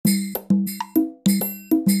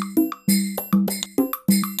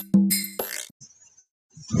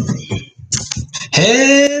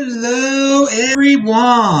Hello,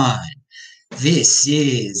 everyone. This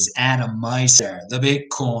is Adam Meister, the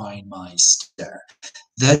Bitcoin Meister,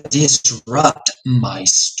 the Disrupt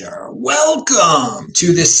Meister. Welcome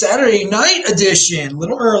to the Saturday night edition, a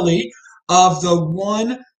little early, of the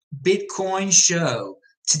One Bitcoin Show.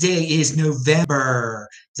 Today is November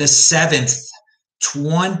the 7th,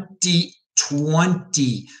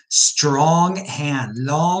 2020. Strong hand,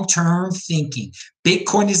 long-term thinking.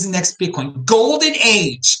 Bitcoin is the next Bitcoin. Golden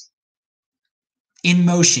age in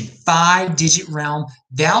motion, 5-digit realm.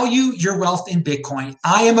 Value your wealth in Bitcoin.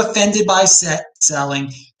 I am offended by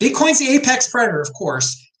selling. Bitcoin's the apex predator, of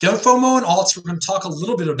course. Don't FOMO on alts. We're going to talk a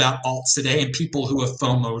little bit about alts today and people who have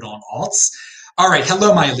FOMO'd on alts. All right.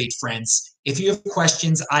 Hello, my elite friends. If you have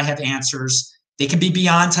questions, I have answers. They can be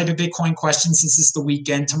beyond type of Bitcoin questions since it's the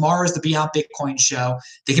weekend. Tomorrow is the Beyond Bitcoin show.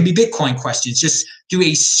 They can be Bitcoin questions. Just do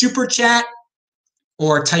a super chat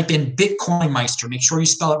or type in Bitcoin Meister. Make sure you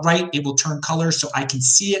spell it right. It will turn color so I can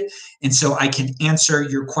see it and so I can answer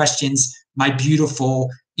your questions, my beautiful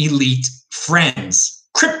elite friends.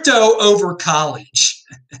 Crypto over college.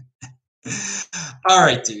 All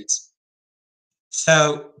right, dudes.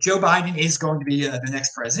 So Joe Biden is going to be the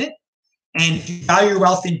next president. And if you value your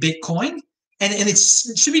wealth in Bitcoin, and it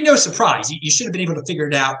should be no surprise. You should have been able to figure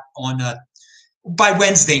it out on by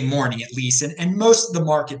Wednesday morning at least. And most of the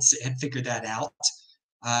markets had figured that out.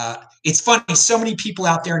 It's funny. So many people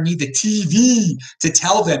out there need the TV to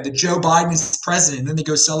tell them that Joe Biden is president, and then they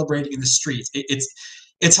go celebrating in the streets.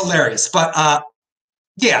 It's hilarious. But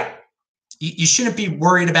yeah, you shouldn't be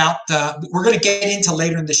worried about we're going to get into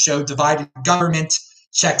later in the show, divided government,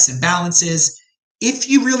 checks and balances. If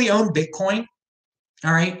you really own Bitcoin,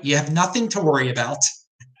 all right, you have nothing to worry about.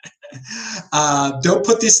 Don't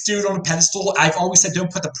put this dude on a pedestal. I've always said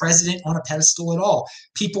don't put the president on a pedestal at all.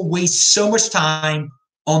 People waste so much time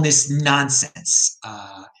on this nonsense.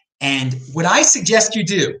 And what I suggest you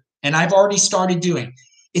do, and I've already started doing,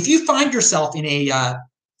 if you find yourself in a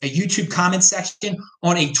YouTube comment section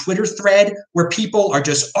on a Twitter thread where people are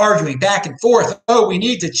just arguing back and forth, oh, we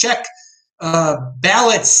need to check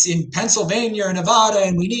ballots in Pennsylvania or Nevada,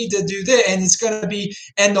 and we need to do this, and it's going to be,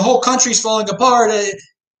 and the whole country's falling apart.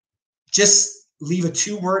 Just leave a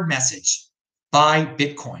 2-word message: buy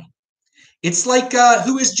Bitcoin. It's like,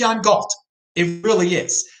 who is John Galt? It really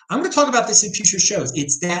is. I'm going to talk about this in future shows.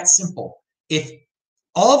 It's that simple. If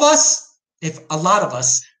a lot of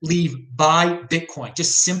us leave buy Bitcoin,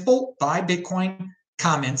 just simple buy Bitcoin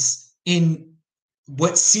comments in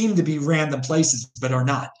what seem to be random places but are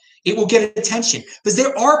not, it will get attention, because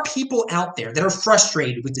there are people out there that are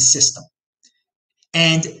frustrated with the system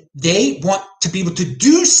and they want to be able to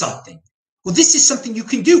do something. Well, this is something you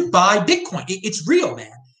can do. Buy Bitcoin. It's real,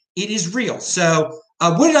 man. It is real. So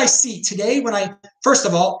what did I see today when first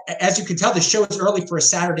of all, as you can tell, the show is early for a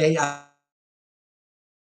Saturday.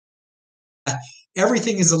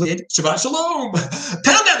 Everything is a little Shabbat Shalom. Pound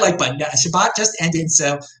that like button. Shabbat just ended,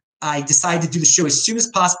 so I decided to do the show as soon as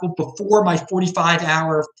possible before my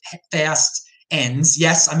 45-hour fast ends.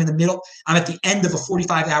 Yes, I'm in the middle. I'm at the end of a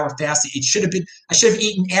 45-hour fast. I should have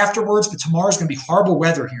eaten afterwards, but tomorrow's going to be horrible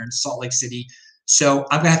weather here in Salt Lake City. So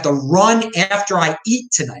I'm going to have to run after I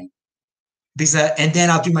eat tonight, because and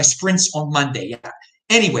then I'll do my sprints on Monday. Yeah.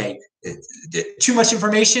 Anyway, too much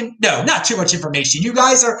information? No, not too much information. You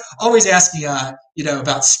guys are always asking,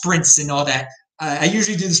 about sprints and all that. I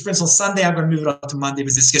usually do the sprints on Sunday. I'm going to move it up to Monday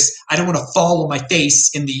because it's just, I don't want to fall on my face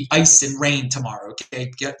in the ice and rain tomorrow.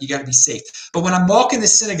 Okay. You got to be safe. But when I'm walking the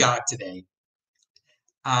synagogue today,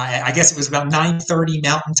 I guess it was about 9:30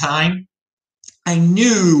 Mountain Time, I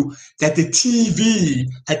knew that the TV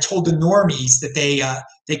had told the normies that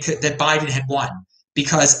that Biden had won,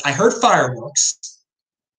 because I heard fireworks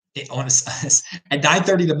at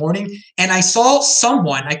 9:30 in the morning, and I saw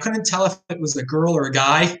someone. I couldn't tell if it was a girl or a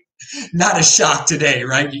guy. Not a shock today,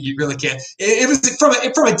 right? You really can't. It was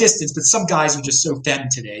from a distance, but some guys are just so femme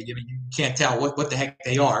today. You can't tell what the heck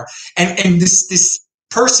they are. And this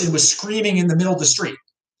person was screaming in the middle of the street,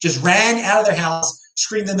 just ran out of their house,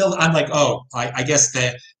 screamed in the middle. I'm like, oh, I guess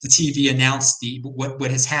the TV announced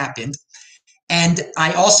what has happened. And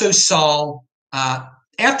I also saw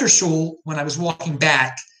after shul, when I was walking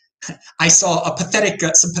back, I saw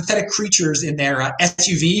some pathetic creatures in their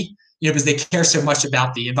SUV. Because they care so much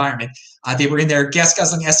about the environment. They were in their gas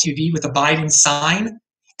guzzling SUV with a Biden sign,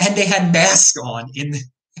 and they had masks on.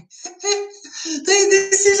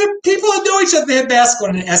 People know each other. They had masks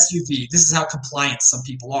on in an SUV. This is how compliant some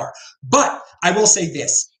people are. But I will say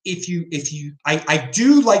this: I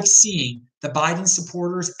do like seeing the Biden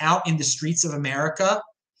supporters out in the streets of America,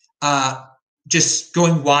 just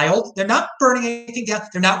going wild. They're not burning anything down.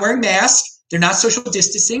 They're not wearing masks. They're not social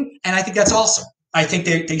distancing, and I think that's awesome. I think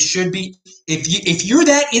they should be. If you're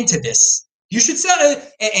that into this, you should sell,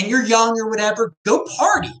 and you're young or whatever, go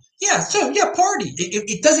party. Yeah, so yeah, party.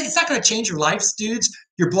 It doesn't. It's not going to change your lives, dudes.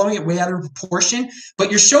 You're blowing it way out of proportion,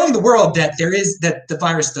 but you're showing the world that that the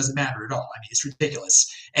virus doesn't matter at all. I mean, it's ridiculous.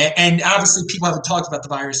 And obviously, people haven't talked about the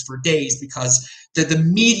virus for days because the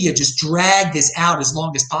media just dragged this out as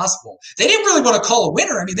long as possible. They didn't really want to call a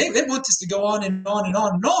winner. I mean, they want this to go on and on and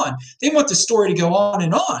on and on. They want the story to go on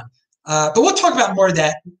and on. But we'll talk about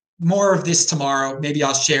more of this tomorrow. Maybe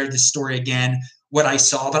I'll share this story again, what I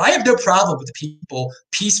saw. But I have no problem with the people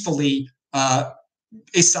peacefully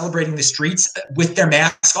is celebrating the streets with their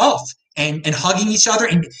masks off and hugging each other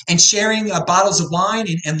and sharing bottles of wine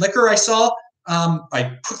and liquor. I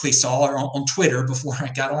quickly saw on Twitter before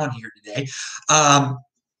I got on here today.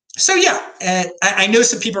 So yeah, I know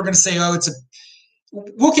some people are going to say, "Oh,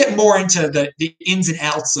 we'll get more into the ins and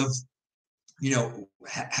outs of,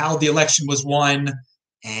 how the election was won."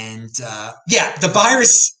 And yeah, the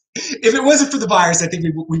virus, if it wasn't for the virus, I think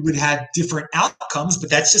we would have different outcomes, but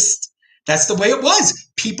that's the way it was.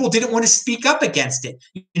 People didn't want to speak up against it.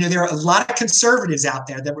 There are a lot of conservatives out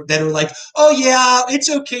there that are like, "Oh yeah,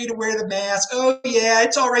 it's okay to wear the mask. Oh yeah,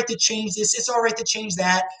 it's all right to change this. It's all right to change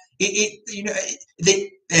that."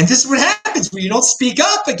 And this is what happens when you don't speak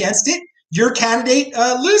up against it. Your candidate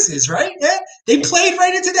loses, right? Yeah, they played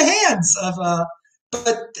right into the hands of.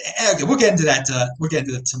 But okay, we'll get into that. We'll get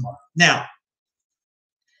into that tomorrow. Now,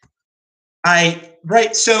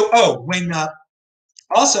 when.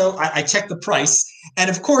 Also, I checked the price, and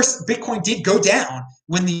of course, Bitcoin did go down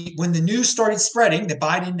when the news started spreading that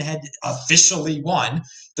Biden had officially won.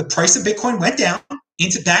 The price of Bitcoin went down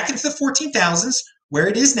back into the 14,000s, where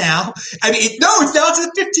it is now. I mean, it's down to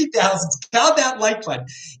the 15,000s. Pound that like button.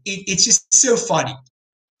 It's just so funny.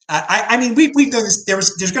 I mean, we've known this. There's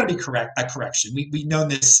going to be a correction. We've known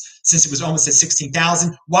this since it was almost at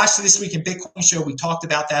 16,000. Watch This Week in Bitcoin show. We talked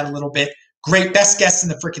about that a little bit. Great, best guests in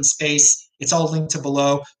the freaking space. It's all linked to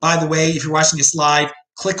below. By the way, if you're watching this live,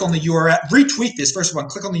 click on the URL. Retweet this. First of all,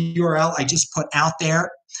 click on the URL I just put out there.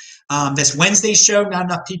 This Wednesday show, not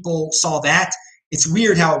enough people saw that. It's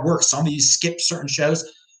weird how it works. Some of you skip certain shows.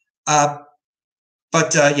 Yeah,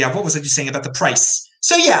 what was I just saying about the price?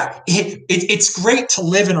 So yeah, it's great to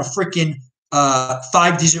live in a freaking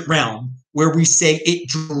 5-digit realm where we say it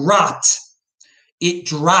dropped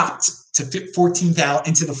to 14,000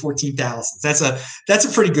 into the 14,000s. That's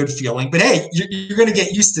a pretty good feeling. But hey, you're going to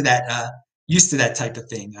get used to that type of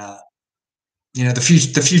thing.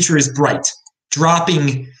 The future is bright,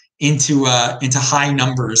 dropping into high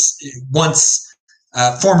numbers once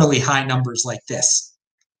formerly high numbers like this.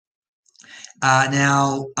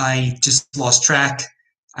 Now I just lost track.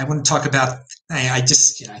 I want to talk about.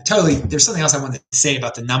 There's something else I wanted to say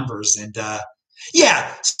about the numbers and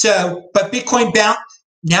yeah. So, but Bitcoin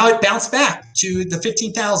bounced back to the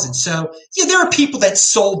 15,000. So yeah, there are people that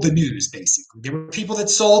sold the news. Basically, there were people that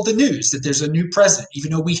sold the news that there's a new president,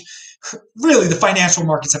 even though the financial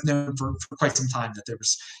markets have known for quite some time that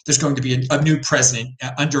there's going to be a new president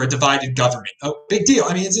under a divided government. Oh, big deal.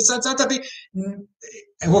 I mean, it's not that big.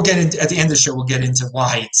 And we'll get into at the end of the show. We'll get into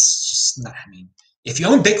why it's just not. I mean, if you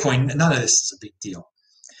own Bitcoin, none of this is a big deal.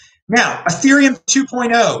 Now, Ethereum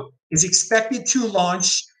 2.0 is expected to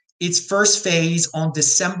launch its first phase on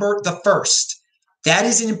December the 1st. That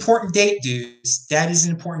is an important date, dudes. That is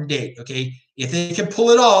an important date. Okay, if they can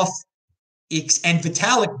pull it off, and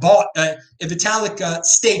Vitalik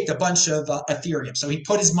staked a bunch of Ethereum, so he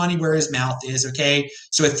put his money where his mouth is. Okay,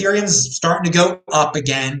 so Ethereum's starting to go up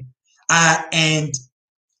again, and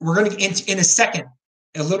we're going to get in a second.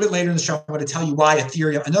 A little bit later in the show, I'm going to tell you why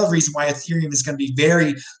another reason why Ethereum is going to be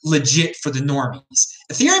very legit for the normies.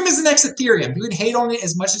 Ethereum is the next Ethereum. You can hate on it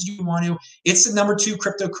as much as you want to. It's the number 2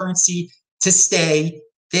 cryptocurrency to stay.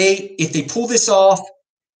 If they pull this off,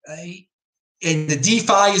 and the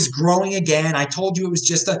DeFi is growing again. I told you it was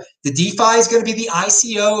just the DeFi is going to be the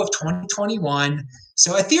ICO of 2021.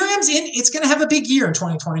 So Ethereum's it's going to have a big year in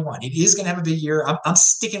 2021. It is going to have a big year. I'm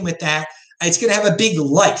sticking with that. It's going to have a big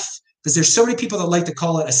life, because there's so many people that like to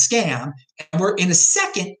call it a scam. And we're in a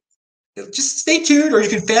second. Just stay tuned, or you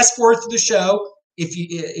can fast forward through the show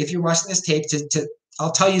if you're watching this tape.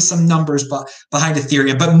 I'll tell you some numbers behind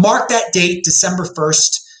Ethereum. But mark that date, December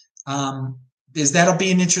 1st, because that'll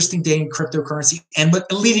be an interesting day in cryptocurrency.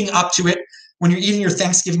 But leading up to it, when you're eating your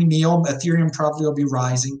Thanksgiving meal, Ethereum probably will be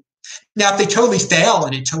rising. Now, if they totally fail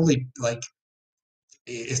and it totally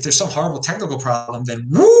if there's some horrible technical problem, then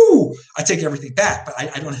woo, I take everything back. But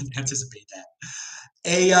I don't anticipate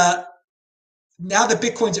that. Now that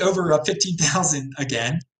Bitcoin's over 15,000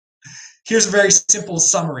 again, Here's a very simple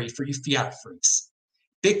summary for you fiat freaks.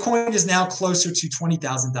 Bitcoin is now closer to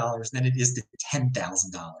 $20,000 than it is to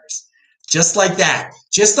 $10,000. Just like that.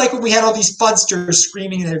 Just like when we had all these FUDsters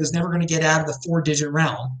screaming that it was never going to get out of the 4-digit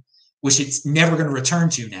realm, which it's never going to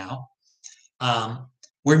return to now.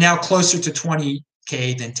 We're now closer to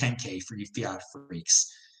 20K than 10K for you fiat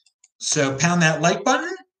freaks. So pound that like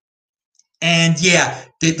button. And yeah,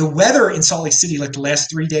 the weather in Salt Lake City, like the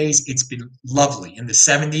last 3 days, it's been lovely in the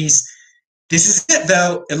 70s. This is it,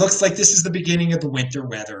 though. It looks like this is the beginning of the winter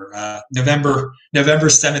weather, November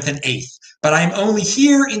 7th and 8th. But I'm only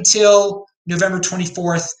here until November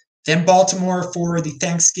 24th, then Baltimore for the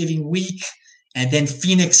Thanksgiving week, and then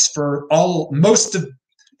Phoenix for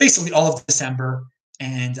basically all of December.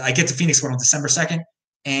 And I get to Phoenix on December 2nd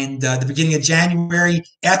and the beginning of January.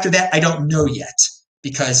 After that, I don't know yet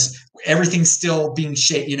because everything's still being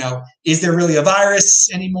shaped. Is there really a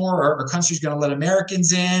virus anymore? Are countries going to let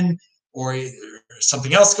Americans in? Or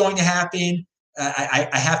something else going to happen? I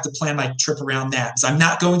have to plan my trip around that because I'm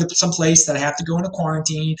not going to some place that I have to go into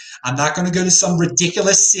quarantine. I'm not going to go to some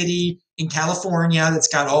ridiculous city in California that's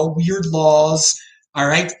got all weird laws. All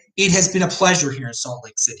right. It has been a pleasure here in Salt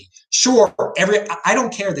Lake City. Sure, I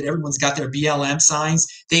don't care that everyone's got their BLM signs.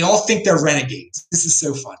 They all think they're renegades. This is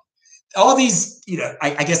so funny. All these,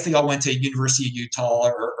 I guess they all went to University of Utah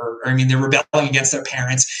or they're rebelling against their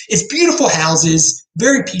parents. It's beautiful houses,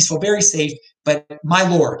 very peaceful, very safe. But my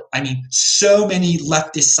Lord, so many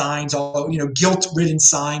leftist signs, all, guilt-ridden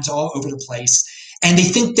signs all over the place. And they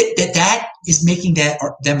think that is making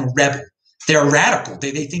them a rebel. They're a radical.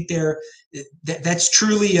 They think that's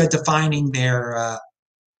truly defining their a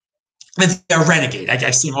renegade.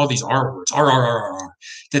 I've seen all these R words, R.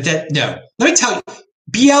 No. Let me tell you,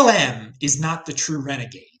 BLM is not the true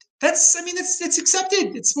renegade. It's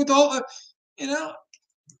accepted. It's with all,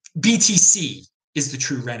 BTC is the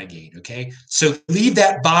true renegade. Okay. So leave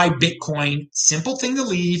that buy Bitcoin, simple thing to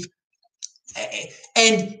leave.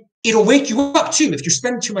 And it'll wake you up too. If you're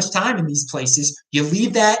spending too much time in these places, you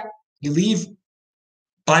leave buy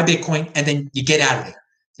Bitcoin, and then you get out of there.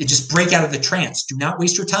 You just break out of the trance. Do not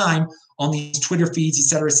waste your time on these Twitter feeds, et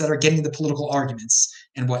cetera, getting into political arguments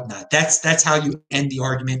and whatnot. That's how you end the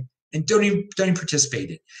argument, and don't even participate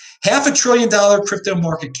in it. $500 billion crypto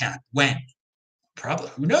market cap. When? Probably.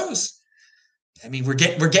 Who knows? We're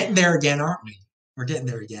getting there again, aren't we? We're getting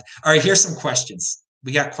there again. All right, here's some questions.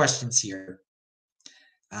 We got questions here.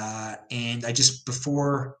 And I just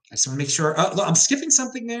want to make sure. Oh, look, I'm skipping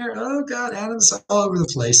something there. Oh God, Adam's all over the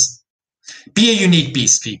place. Be a unique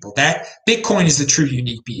beast, people. That Bitcoin is the true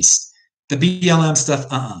unique beast. The BLM stuff,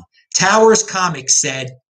 Towers Comics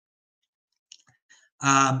said,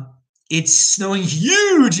 it's snowing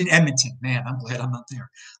huge in Edmonton. Man, I'm glad I'm not there.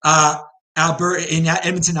 In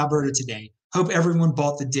Edmonton, Alberta today. Hope everyone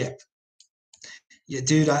bought the dip. Yeah,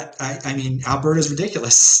 dude. Alberta's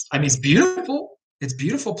ridiculous. It's beautiful. It's a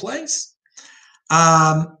beautiful place.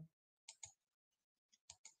 All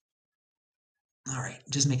right,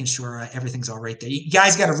 just making sure everything's all right there. You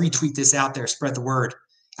guys got to retweet this out there, spread the word.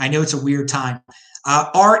 I know it's a weird time.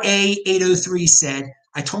 RA803 said,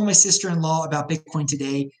 I told my sister-in-law about Bitcoin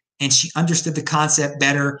today, and she understood the concept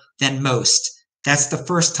better than most. That's the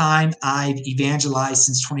first time I've evangelized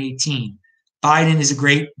since 2018. Biden is a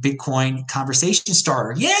great Bitcoin conversation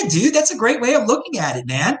starter. Yeah, dude, that's a great way of looking at it,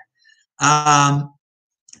 man.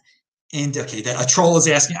 And okay, a troll is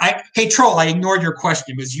asking. Hey, troll, I ignored your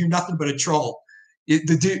question because you're nothing but a troll.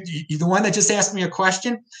 The one that just asked me a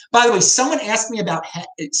question. By the way, someone asked me about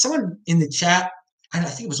someone in the chat. I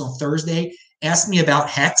think it was on Thursday. Asked me about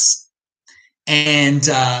Hex, and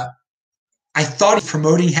I thought he was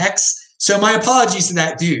promoting Hex. So my apologies to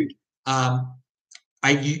that dude.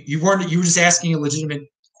 You weren't. You were just asking a legitimate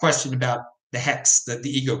question about the Hex, the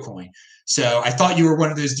ego coin. So I thought you were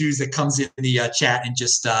one of those dudes that comes in the chat and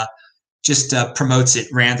just promotes it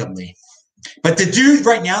randomly. But the dude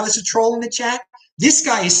right now that's a troll in the chat, this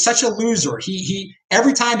guy is such a loser. He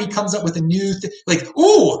every time he comes up with a new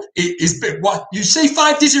what you say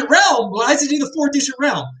 5-digit realm? Why is it in the 4-digit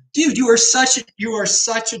realm? Dude, you are such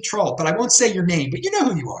a troll. But I won't say your name, but you know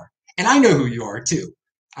who you are, and I know who you are too.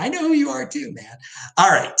 I know who you are too, man. All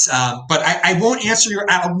right, but I won't answer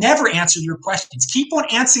I'll never answer your questions. Keep on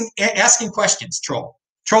asking questions, trolly.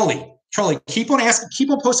 Keep on asking.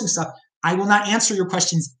 Keep on posting stuff. I will not answer your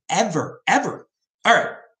questions ever. All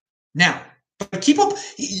right, now. But keep up.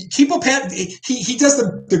 He does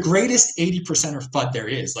the greatest 80%er FUD there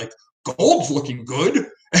is. Like, gold's looking good.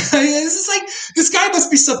 This is like, this guy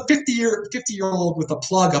must be some 50-year-old with a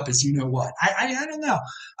plug up his you know what. I don't know.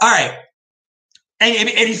 All right. And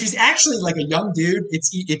if he's actually like a young dude,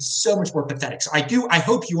 it's so much more pathetic. So I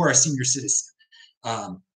hope you are a senior citizen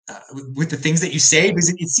with the things that you say, because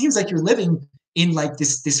it seems like you're living in like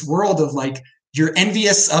this world of like you're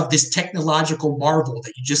envious of this technological marvel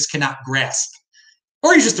that you just cannot grasp,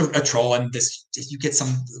 or you're just a troll and you get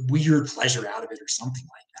some weird pleasure out of it or something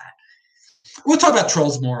like that. We'll talk about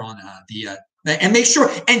trolls more on the and make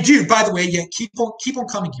sure. And dude, by the way, yeah, keep on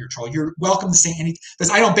coming here, troll. You're welcome to say anything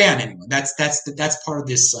because I don't ban anyone. That's part of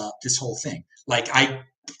this this whole thing. Like I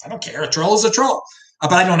don't care. A troll is a troll,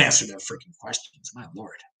 but I don't answer their freaking questions. My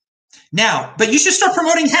lord. Now, but you should start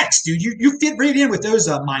promoting Hex, dude. You fit right in with those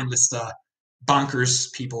mindless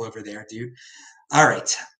bonkers people over there, dude. All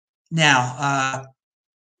right. Now,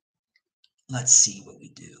 let's see what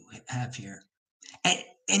we have here.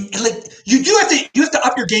 And like you have to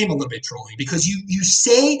up your game a little bit, Trolling, because you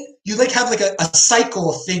say you like have like a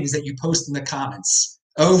cycle of things that you post in the comments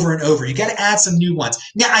over and over. You got to add some new ones.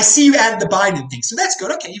 Now I see you added the Biden thing, so that's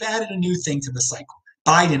good. Okay, you've added a new thing to the cycle.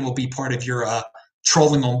 Biden will be part of your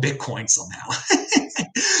trolling on Bitcoin somehow.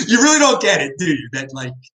 You really don't get it, do you? That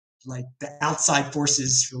like the outside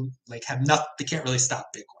forces like have nothing. They can't really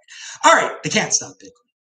stop Bitcoin. All right, they can't stop Bitcoin.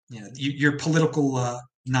 You know, your political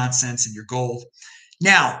nonsense and your gold.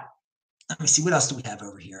 Now, let me see. What else do we have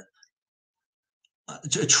over here?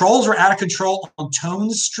 Trolls were out of control on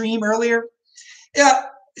Tone's stream earlier. Yeah,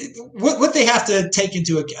 what they have to take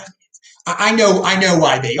into account. I know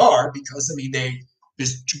why they are, because I mean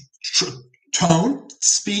Tone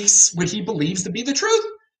speaks what he believes to be the truth.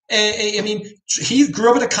 I mean, he grew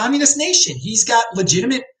up in a communist nation. He's got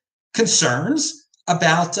legitimate concerns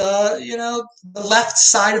about the left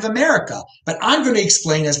side of America. But I'm going to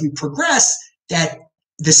explain as we progress that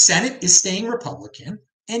the Senate is staying Republican,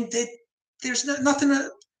 and that there's nothing.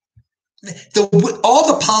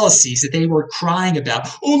 All the policies that they were crying about.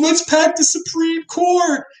 Oh, let's pack the Supreme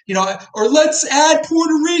Court, or let's add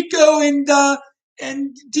Puerto Rico and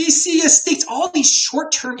DC as states. All these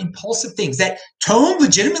short-term impulsive things that Tone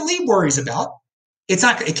legitimately worries about. It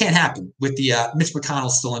can't happen with the Mitch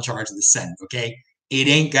McConnell still in charge of the Senate. Okay, it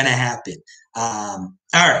ain't gonna happen. All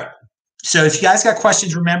right. So if you guys got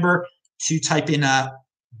questions, remember to type in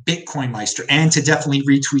Bitcoin Meister and to definitely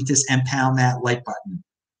retweet this and pound that like button.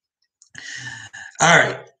 All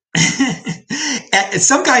right.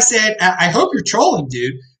 Some guy said, I hope you're trolling,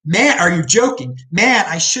 dude. Man, are you joking? Man,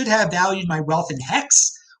 I should have valued my wealth in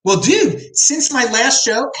Hex. Well, dude, since my last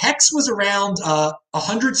show, Hex was around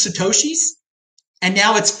 100 Satoshis, and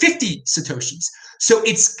now it's 50 Satoshis. So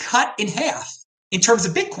it's cut in half in terms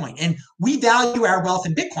of Bitcoin, and we value our wealth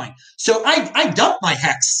in Bitcoin. So I dumped my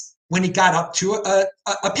Hex when it got up to a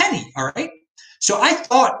penny, all right? So I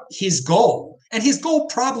thought his goal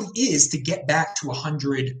probably is to get back to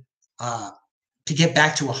 100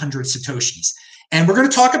 Satoshis. And we're going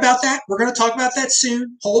to talk about that. We're going to talk about that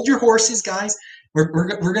soon. Hold your horses, guys. We're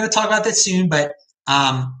going to talk about that soon. But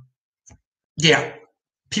yeah,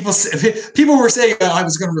 people were saying I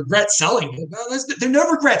was going to regret selling it. There are no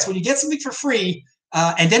regrets when you get something for free,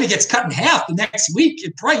 and then it gets cut in half the next week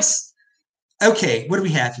in price. Okay, what do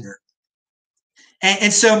we have here?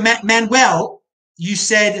 And so Manuel, you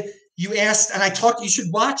said you asked, and I talked. You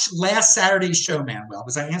should watch last Saturday's show, Manuel,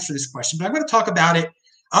 because I answered this question. But I'm going to talk about it.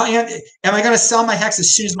 Am I going to sell my Hex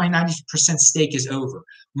as soon as my 90% stake is over?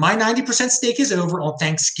 My 90% stake is over on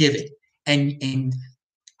Thanksgiving, and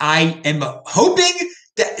I am hoping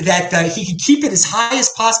that he can keep it as high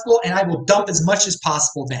as possible, and I will dump as much as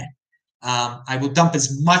possible then. I will dump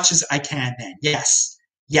as much as I can then. Yes,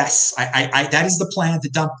 I that is the plan, to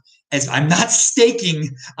dump. As I'm not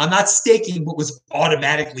staking what was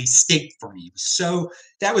automatically staked for me. So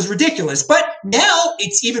that was ridiculous. But now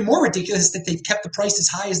it's even more ridiculous that they've kept the price as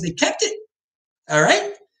high as they kept it. All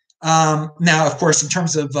right. Now, of course, in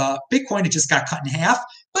terms of Bitcoin, it just got cut in half.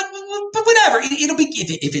 But whatever. It'll be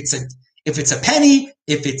if it's a penny,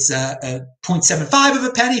 if it's a 0.75 of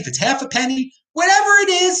a penny, if it's half a penny, whatever it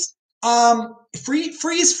is.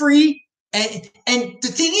 Free is free. And the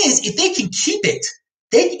thing is, if they can keep it.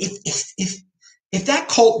 If that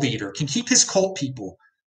cult leader can keep his cult people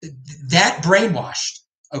that brainwashed,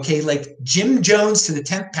 okay, like Jim Jones to the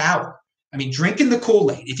 10th power, I mean, drinking the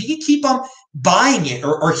Kool-Aid, if he can keep them buying it,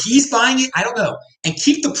 or he's buying it, I don't know, and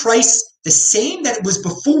keep the price the same that it was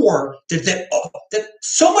before, that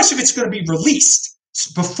so much of it's going to be released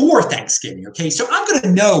before Thanksgiving, okay? So I'm going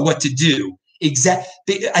to know what to do. I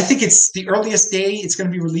think it's the earliest day it's going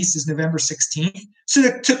to be released is November 16th.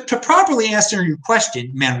 So to properly answer your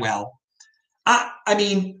question, Manuel, I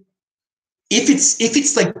mean, if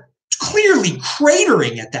it's like clearly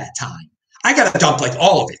cratering at that time, I got to dump like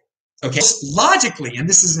all of it. Okay, logically, and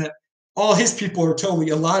this is all his people are totally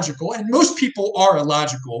illogical, and most people are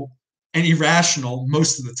illogical and irrational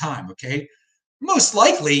most of the time. Okay, most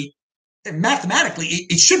likely, mathematically,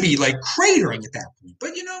 it should be like cratering at that point.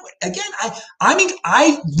 But again, I mean,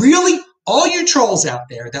 I really, all you trolls out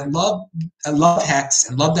there that love Hex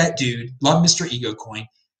and love that dude, love Mr. Ego Coin,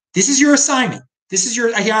 this is your assignment. This is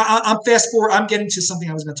your. I'm fast forward. I'm getting to something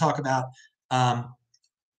I was going to talk about. Let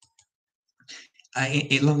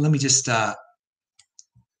me just let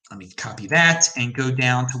me copy that and go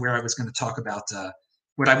down to where I was going to talk about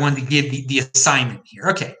what I wanted to give the assignment here.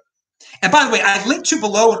 Okay. And by the way, I linked to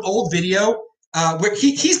below an old video where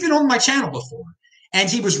he's been on my channel before, and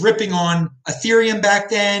he was ripping on Ethereum back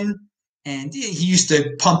then, and he used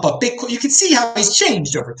to pump up Bitcoin. You can see how he's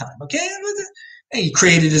changed over time, okay? And he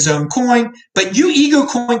created his own coin. But you Ego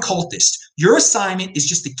Coin cultist, your assignment is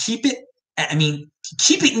just to keep it,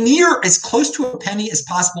 keep it near as close to a penny as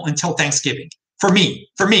possible until Thanksgiving. For me,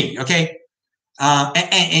 okay?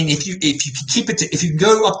 And if you can keep it if you can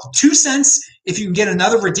go up to 2 cents, if you can get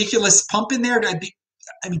another ridiculous pump in there,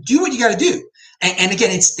 do what you got to do. And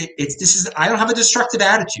again, I don't have a destructive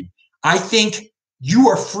attitude. I think you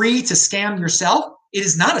are free to scam yourself. It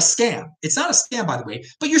is not a scam. It's not a scam, by the way,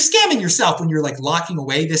 but you're scamming yourself when you're like locking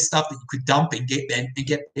away this stuff that you could dump and get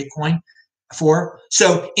Bitcoin for.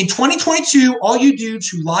 So in 2022, all you do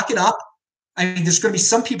to lock it up, there's going to be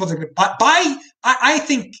some people that are going to buy. I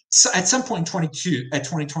think at some point in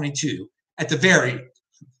 2022, at the very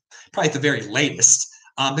latest,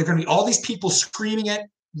 there are going to be all these people screaming at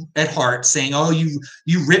Hart saying, "Oh, you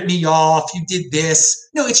ripped me off. You did this."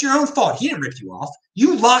 No, it's your own fault. He didn't rip you off.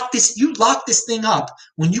 You locked this thing up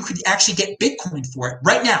when you could actually get Bitcoin for it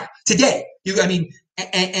right now, today.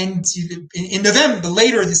 And in November,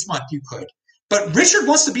 later this month, you could. But Richard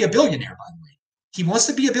wants to be a billionaire, by the way. He wants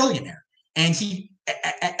to be a billionaire. And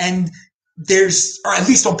there's, or at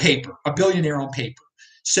least on paper, a billionaire on paper.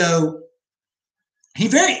 So he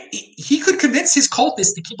could convince his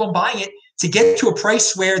cultists to keep on buying it to get to a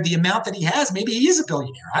price where the amount that he has, maybe he is a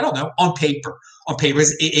billionaire. I don't know. On paper,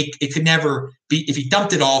 it could never be. If he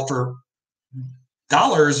dumped it all for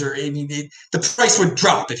dollars, the price would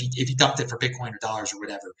drop if he dumped it for Bitcoin or dollars or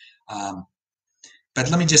whatever. But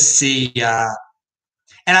let me just see. And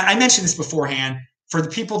I mentioned this beforehand. For the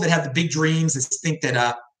people that have the big dreams that think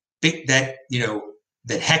that that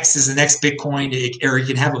Hex is the next Bitcoin, or you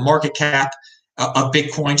can have a market cap of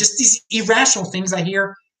Bitcoin, just these irrational things I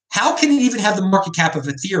hear. How can it even have the market cap of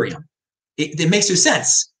Ethereum? It makes no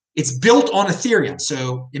sense. It's built on Ethereum,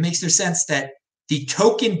 so it makes no sense that the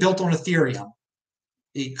token built on Ethereum,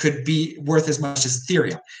 it could be worth as much as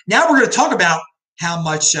Ethereum. Now we're going to talk about how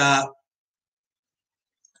much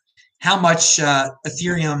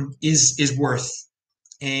Ethereum is worth.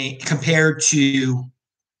 Compared to,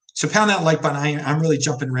 so pound that like button. I'm really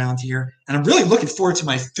jumping around here, and I'm really looking forward to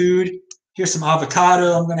my food. Here's some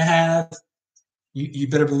avocado I'm going to have. You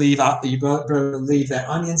better believe that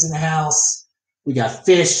onions in the house. We got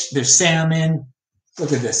fish. There's salmon.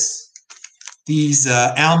 Look at this. These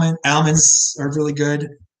almonds are really good.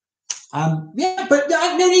 Yeah, but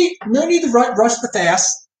no need to rush the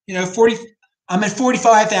fast. 40. I'm at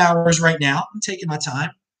 45 hours right now. I'm taking my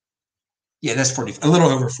time. Yeah, that's a little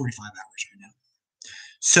over 45 hours right now.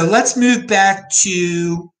 So let's move back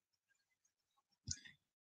to,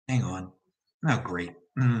 hang on. Oh, great.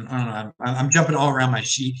 I don't know. I'm jumping all around my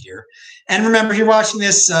sheet here. And remember, if you're watching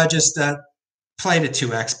this, just play to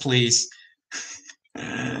 2x, please.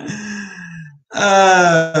 We're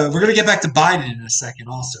going to get back to Biden in a second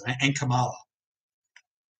also, and Kamala.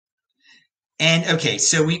 And okay,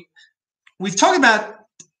 so we've talked about,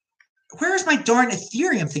 where's my darn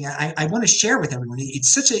Ethereum thing? I want to share with everyone.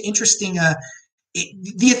 It's such an interesting, the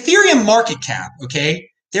Ethereum market cap, okay?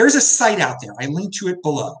 There's a site out there. I linked to it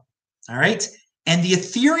below, all right? And the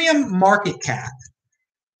Ethereum market cap,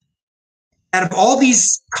 out of all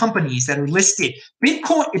these companies that are listed,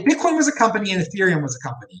 if Bitcoin was a company and Ethereum was a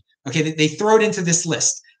company, okay, they throw it into this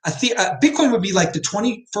list. Bitcoin would be like the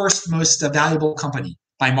 21st most valuable company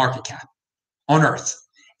by market cap on Earth.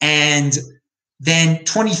 And then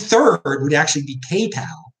 23rd would actually be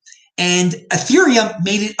PayPal. And Ethereum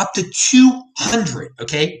made it up to 200,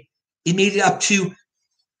 okay? It made it up to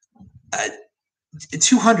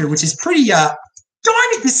 200, which is pretty, darn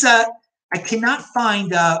it, this, I cannot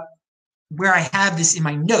find where I have this in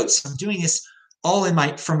my notes. I'm doing this all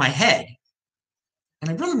from my head. And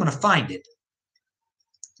I really want to find it.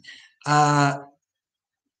 Oh,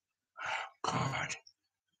 God.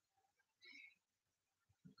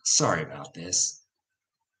 Sorry about this.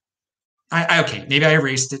 Okay, maybe I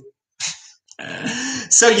erased it.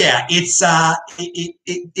 So yeah, it's a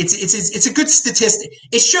good statistic.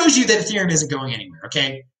 It shows you that Ethereum isn't going anywhere.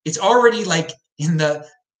 Okay, it's already like in the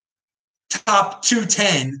top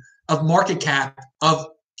 210 of market cap of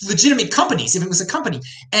legitimate companies if it was a company.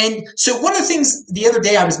 And so one of the things the other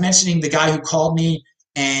day I was mentioning the guy who called me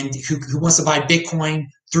and who wants to buy Bitcoin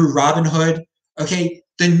through Robinhood. Okay,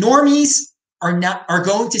 the normies are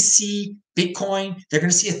going to see Bitcoin. They're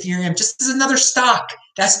going to see Ethereum just as another stock.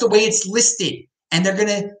 That's the way it's listed, and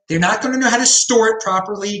they're not going to know how to store it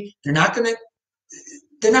properly. They're not going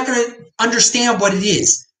to understand what it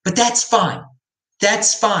is. But that's fine.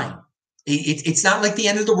 That's fine. It's not like the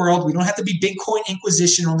end of the world. We don't have to be Bitcoin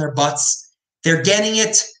Inquisition on their butts. They're getting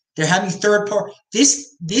it. They're having third party.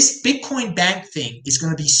 This Bitcoin bank thing is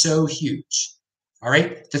going to be so huge. All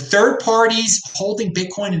right. The third parties holding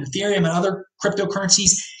Bitcoin and Ethereum and other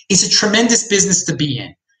cryptocurrencies is a tremendous business to be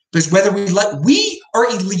in. Because we are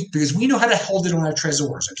elite because we know how to hold it on our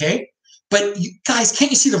trezors. Okay. But you guys,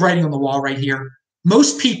 can't you see the writing on the wall right here?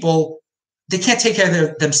 Most people, they can't take care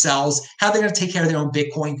of themselves. How are they going to take care of their own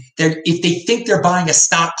Bitcoin? If they think they're buying a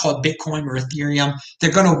stock called Bitcoin or Ethereum,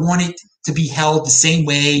 they're going to want it to be held the same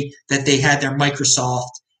way that they had their Microsoft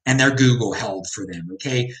and their Google held for them.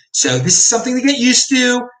 Okay, so this is something to get used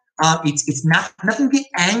to. It's not nothing to get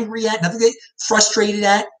angry at, nothing to get frustrated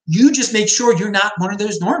at. You just make sure you're not one of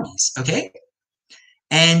those normies. Okay,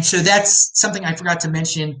 and so that's something I forgot to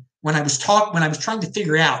mention when I was trying to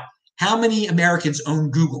figure out how many Americans own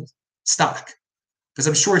Google stock, because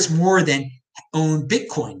I'm sure it's more than own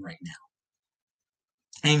Bitcoin right now.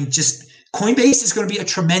 And just Coinbase is going to be a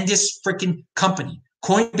tremendous freaking company.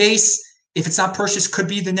 Coinbase, if it's not purchased, could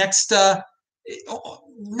be the next,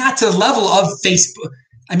 not to the level of Facebook.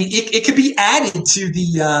 I mean, it could be added to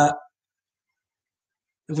the,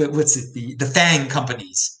 the FANG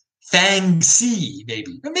companies. FANG C,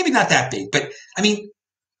 maybe not that big, but I mean,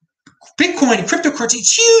 Bitcoin and cryptocurrency,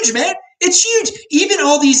 it's huge, man. It's huge. Even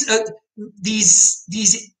all these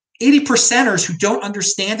 80%ers who don't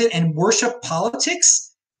understand it and worship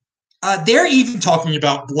politics, they're even talking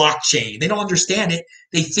about blockchain. They don't understand it.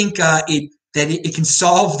 They think it can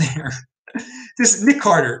solve their. This Nick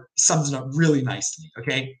Carter sums it up really nicely.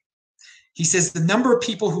 Okay, he says the number of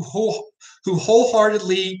people who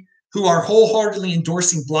are wholeheartedly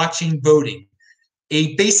endorsing blockchain voting,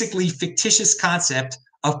 a basically fictitious concept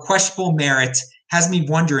of questionable merit, has me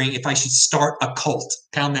wondering if I should start a cult.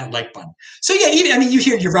 Pound that like button. So yeah, you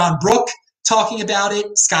hear Yaron Brook talking about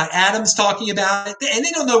it, Scott Adams talking about it, and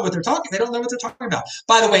they don't know what they're talking. They don't know what they're talking about.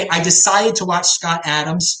 By the way, I decided to watch Scott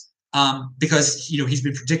Adams because he's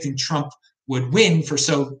been predicting Trump would win for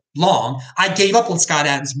so long. I gave up on Scott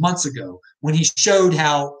Adams months ago when he showed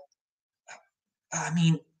how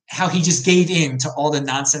he just gave in to all the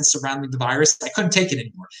nonsense surrounding the virus. I couldn't take it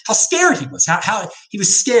anymore. How scared he was. How he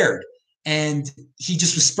was scared. And he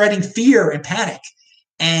just was spreading fear and panic.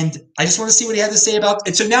 And I just want to see what he had to say about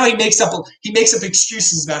it. So now he makes up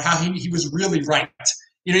excuses about how he was really right.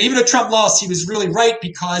 Even though Trump lost, he was really right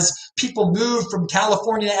because people moved from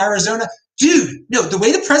California to Arizona. Dude, no, the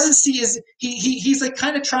way the presidency is, he's like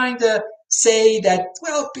kind of trying to say that,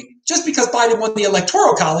 well, just because Biden won the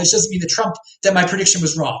Electoral College doesn't mean that my prediction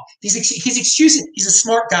was wrong. His excuses, he's a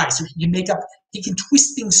smart guy, so he can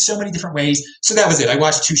twist things so many different ways. So that was it. I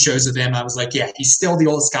watched 2 shows of him. I was like, yeah, he's still the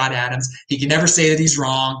old Scott Adams. He can never say that he's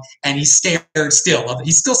wrong, and he's scared still.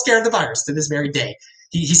 He's still scared of the virus to this very day.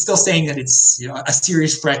 He's still saying that it's a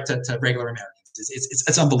serious threat to regular Americans.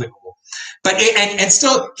 It's unbelievable. But and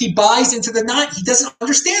still he buys into the not. He doesn't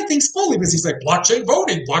understand things fully because he's like blockchain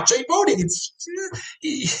voting. It's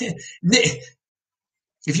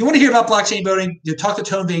if you want to hear about blockchain voting, you talk to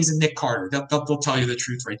Tone Vays and Nick Carter. They'll tell you the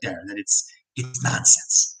truth right there that it's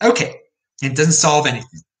nonsense. Okay, it doesn't solve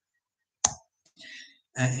anything.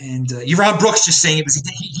 And Yaron Brooks just saying it because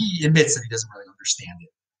he admits that he doesn't really understand it.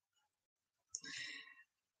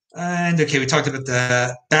 And okay, we talked about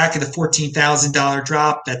the back of the $14,000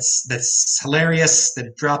 drop. That's hilarious that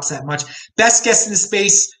it drops that much. Best guest in the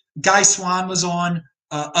space, Guy Swan was on,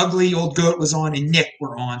 Ugly Old Goat was on, and Nick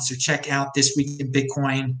were on. So check out This Week in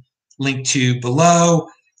Bitcoin, link to below.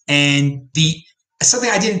 And something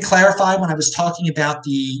I didn't clarify when I was talking about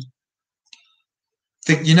the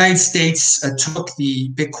United States took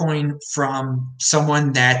the Bitcoin from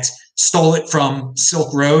someone that stole it from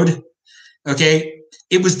Silk Road. Okay.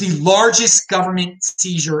 It was the largest government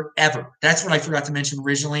seizure ever. That's what I forgot to mention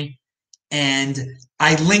originally. And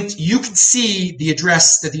I linked, you can see the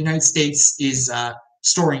address that the United States is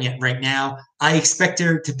storing it right now. I expect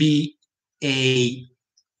there to be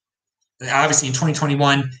obviously in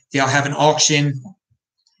 2021, they'll have an auction.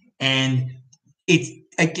 And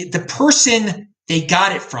the person they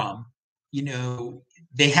got it from.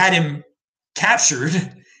 They had him captured.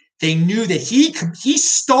 They knew that he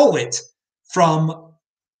stole it from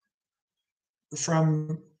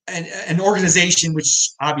an organization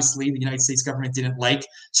which obviously the United States government didn't like.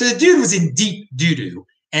 So the dude was in deep doo-doo.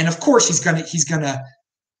 And of course he's gonna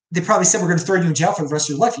they probably said, we're gonna throw you in jail for the rest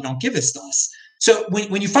of your life if you don't give this to us. So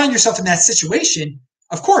when you find yourself in that situation,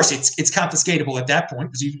 of course it's confiscatable at that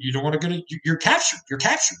point because you don't want to go to, you're captured.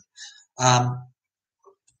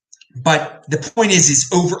 But the point is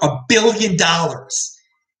over $1 billion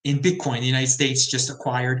in Bitcoin the United States just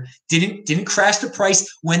acquired. Didn't crash the price.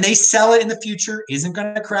 When they sell it in the future, isn't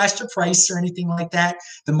going to crash the price or anything like that.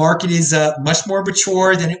 The market is much more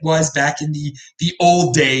mature than it was back in the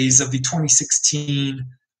old days of the 2016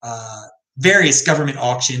 various government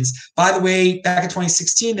auctions. By the way, back in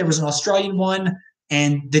 2016, there was an Australian one,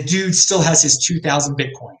 and the dude still has his 2,000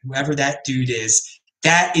 Bitcoin, whoever that dude is.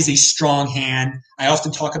 That is a strong hand. I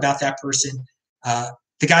often talk about that person.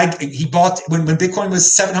 The guy, he bought, when Bitcoin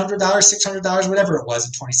was $700, $600, whatever it was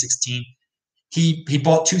in 2016, he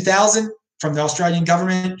bought 2,000 from the Australian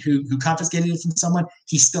government who confiscated it from someone.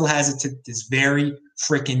 He still has it to this very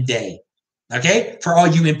freaking day. Okay? For all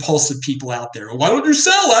you impulsive people out there. Why don't you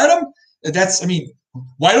sell, Adam?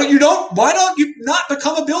 Why don't you not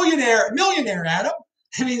become a millionaire, Adam?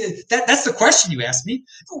 I mean, that's the question you asked me.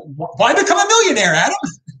 Why become a millionaire, Adam?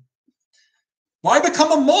 Why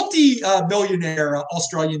become a multi-millionaire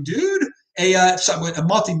Australian dude? I guess a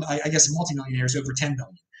multi-millionaire is over 10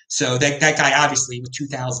 million. So that guy obviously with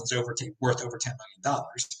 2,000 is worth over $10 million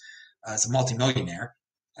as a multi-millionaire.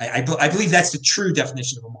 I believe that's the true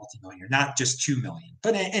definition of a multi-millionaire, not just 2 million.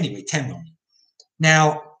 But anyway, 10 million.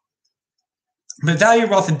 Now, but value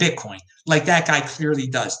wealth in Bitcoin, like that guy clearly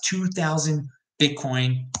does, 2,000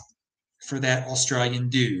 Bitcoin for that Australian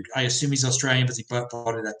dude. I assume he's Australian because he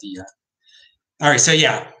bought it at the. All right, so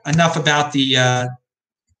yeah, enough about the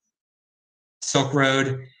Silk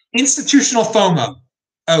Road. Institutional FOMO.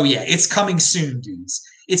 Oh yeah, it's coming soon, dudes.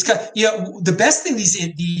 The best thing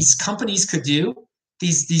these companies could do,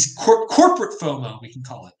 these corporate FOMO, we can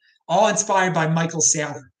call it, all inspired by Michael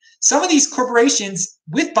Saylor. Some of these corporations,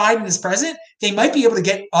 with Biden as president, they might be able to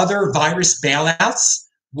get other virus bailouts.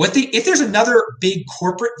 If there's another big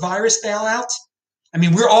corporate virus bailout, I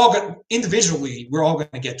mean, we're all going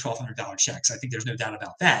to get $1,200 checks. I think there's no doubt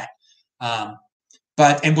about that.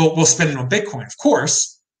 And we'll spend it on Bitcoin, of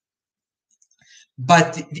course.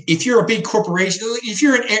 But if you're a big corporation, if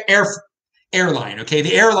you're an airline, okay,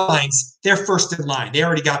 the airlines, they're first in line. They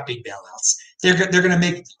already got big bailouts. They're going to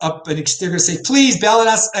make up they're going to say, please bail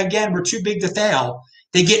us again. We're too big to fail.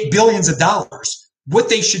 They get billions of dollars. What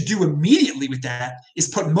they should do immediately with that is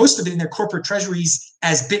put most of it in their corporate treasuries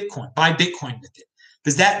as Bitcoin, buy Bitcoin with it,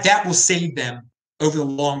 because that will save them over the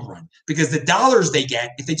long run. Because the dollars they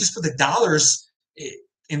get, if they just put the dollars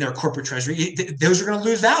in their corporate treasury, those are going to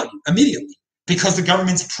lose value immediately because the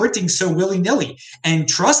government's printing so willy-nilly. And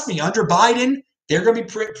trust me, under Biden, they're going to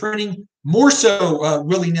be printing more so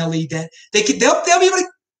willy-nilly than they'll be able to.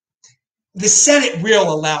 The Senate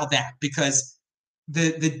will allow that because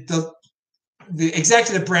the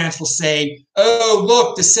executive branch will say, oh,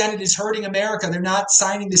 look, the Senate is hurting America. They're not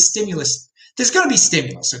signing the stimulus. There's going to be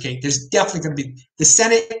stimulus, okay? There's definitely going to be. The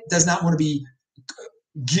Senate does not want to be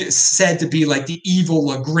said to be like the evil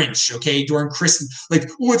Grinch, okay, during Christmas. Like,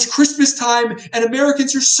 oh, it's Christmas time and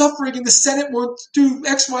Americans are suffering and the Senate won't do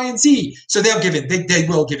X, Y, and Z. So they'll give in. They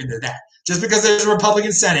will give into that just because there's a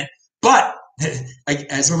Republican Senate. But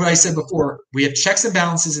as I said before, we have checks and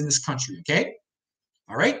balances in this country, okay?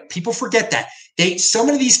 All right? People forget that. So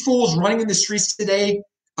many of these fools running in the streets today,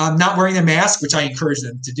 not wearing a mask, which I encourage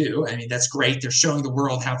them to do. I mean, that's great. They're showing the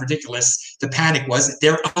world how ridiculous the panic was,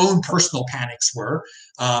 their own personal panics were.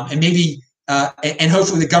 And maybe, and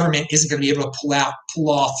hopefully the government isn't going to be able to pull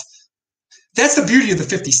off. That's the beauty of the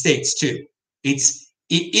 50 states, too.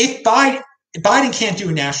 If Biden can't do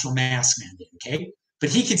a national mask mandate, okay? But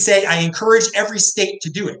he could say, I encourage every state to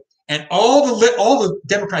do it. And all the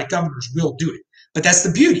Democratic governors will do it. But that's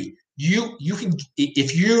the beauty. You can,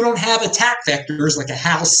 if you don't have attack vectors like a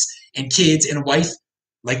house and kids and a wife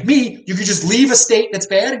like me, you can just leave a state that's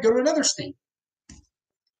bad and go to another state.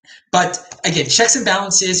 But again, checks and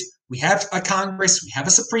balances. We have a Congress, we have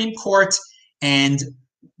a Supreme Court, and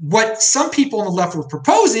what some people on the left were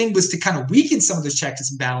proposing was to kind of weaken some of those checks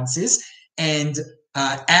and balances and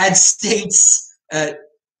add states.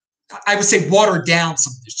 I would say water down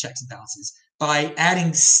some of those checks and balances by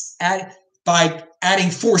adding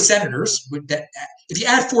 4 senators. If you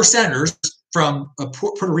add 4 senators from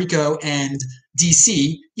Puerto Rico and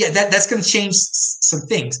DC, yeah, that's going to change some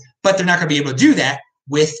things. But they're not going to be able to do that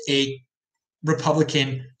with a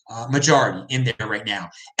Republican majority in there right now.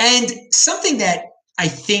 And something that I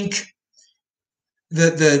think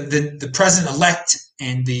the president-elect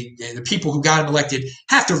and the people who got him elected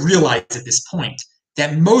have to realize at this point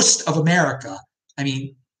that most of America, I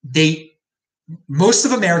mean, most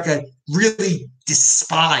of America really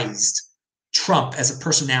despised Trump as a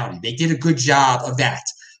personality. They did a good job of that.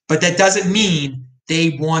 But that doesn't mean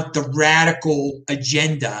they want the radical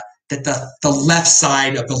agenda that the left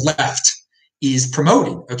side of the left is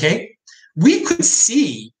promoting, okay? We could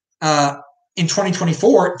see in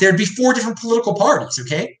 2024, there'd be 4 different political parties,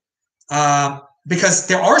 okay? Because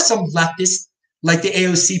there are some leftists, like the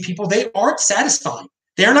AOC people, they aren't satisfied.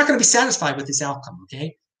 They're not going to be satisfied with this outcome,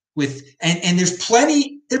 okay? And there's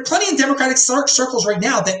plenty in Democratic circles right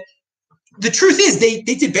now that the truth is they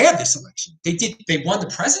did bad this election. They won the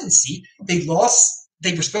presidency. They lost.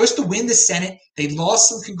 They were supposed to win the Senate. They lost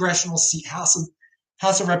some congressional seat, House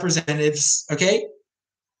of Representatives. Okay,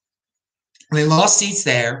 and they lost seats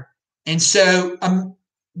there. And so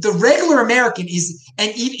the regular American is,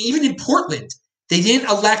 and even in Portland, they didn't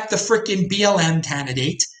elect the freaking BLM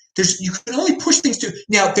candidate. You can only push things to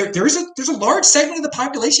now. There's a large segment of the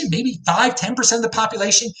population, maybe 5-10% of the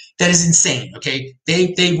population, that is insane. Okay,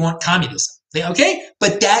 they want communism. Okay,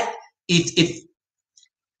 but that if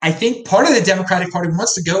I think part of the Democratic Party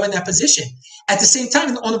wants to go in that position. At the same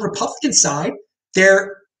time, on the Republican side, there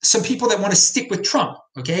are some people that want to stick with Trump.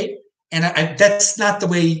 Okay, and that's not the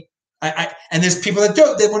way. And there's people that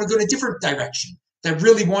don't. They want to go in a different direction, that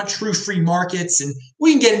really want true free markets. And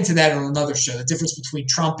we can get into that on another show, the difference between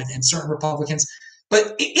Trump and certain Republicans.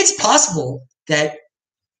 But it's possible that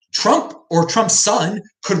Trump or Trump's son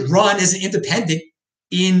could run as an independent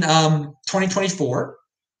in 2024.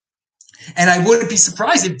 And I wouldn't be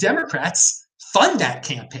surprised if Democrats fund that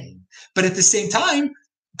campaign. But at the same time,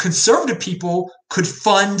 conservative people could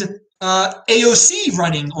fund AOC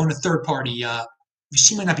running on a third party.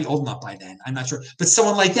 She might not be old enough by then. I'm not sure. But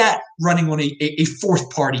someone like that running on a fourth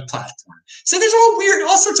party platform. So there's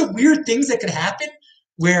all sorts of weird things that could happen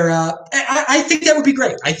where I think that would be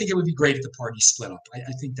great. I think it would be great if the party split up.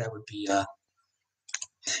 I think that would be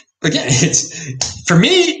again, it's for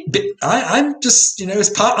me. I'm just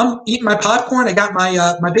I'm eating my popcorn. I got my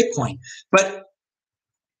my Bitcoin. But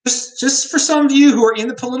just for some of you who are in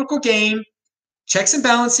the political game, checks and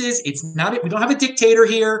balances. It's not. We don't have a dictator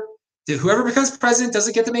here. Whoever becomes president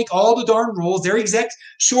doesn't get to make all the darn rules. They're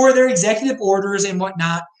executive orders and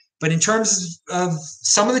whatnot. But in terms of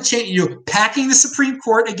some of the change, packing the Supreme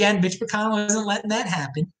Court again, Mitch McConnell isn't letting that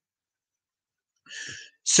happen.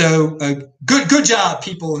 So good job,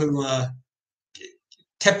 people who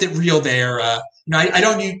kept it real there. I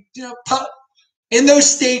don't in those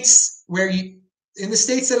states in the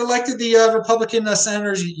states that elected the Republican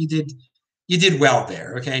senators, you did well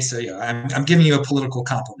there. Okay, so I'm giving you a political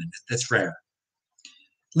compliment. That's rare.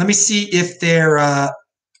 Let me see if there are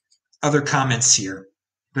other comments here.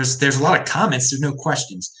 There's a lot of comments. There's no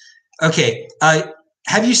questions. Okay,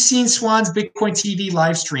 have you seen Swan's Bitcoin TV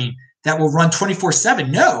live stream that will run 24/7?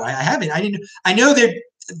 No, I haven't. I didn't. I know they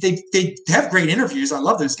have great interviews. I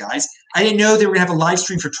love those guys. I didn't know they were gonna have a live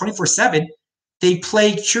stream for 24/7. They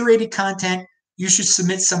play curated content. You should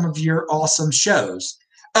submit some of your awesome shows.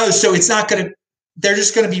 Oh, so it's not going to – they're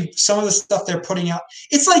just going to be some of the stuff they're putting out.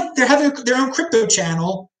 It's like they're having their own crypto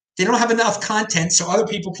channel. They don't have enough content so other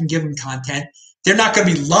people can give them content. They're not going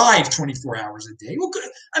to be live 24 hours a day. Well, good.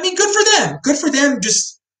 I mean, good for them. Good for them.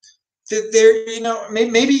 Just they're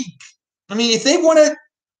maybe – I mean, if they want to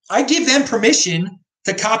 – I give them permission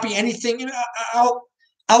to copy anything.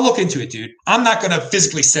 I'll look into it, dude. I'm not going to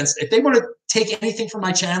physically censor. If they want to take anything from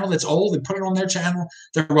my channel that's old and put it on their channel,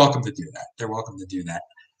 they're welcome to do that. They're welcome to do that.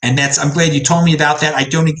 And I'm glad you told me about that. I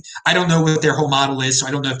don't know what their whole model is, so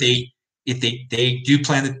I don't know if they do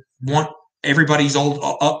plan to want everybody's old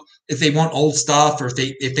up, if they want old stuff, or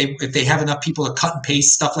if they have enough people to cut and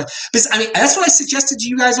paste stuff like. Because I mean, that's what I suggested to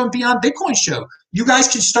you guys on Beyond Bitcoin show. You guys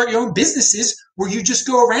can start your own businesses where you just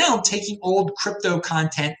go around taking old crypto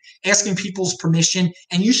content, asking people's permission,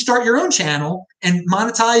 and you start your own channel and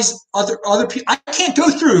monetize other people. I can't go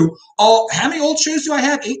through how many old shows do I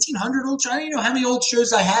have? 1,800 old shows. I don't even know how many old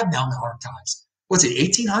shows I have now in the archives. What's it,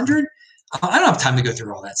 1,800? I don't have time to go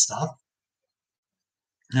through all that stuff.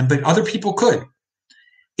 But other people could.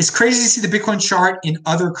 It's crazy to see the Bitcoin chart in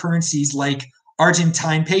other currencies like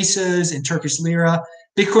Argentine pesos and Turkish lira.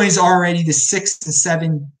 Bitcoin is already the 6 and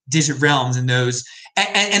 7 digit realms in those,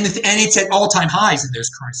 and it's at all-time highs in those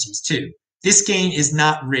currencies too. This game is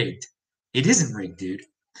not rigged. It isn't rigged, dude.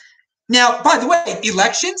 Now, by the way,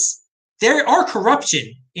 elections, there are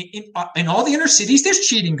corruption in all the inner cities. There's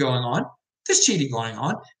cheating going on. there's cheating going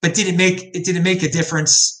on. But did it make a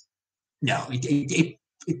difference? No, it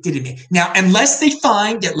didn't make. Now, unless they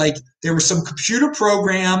find that like there was some computer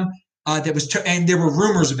program that was, and there were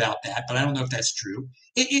rumors about that, but I don't know if that's true.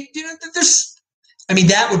 There's, I mean,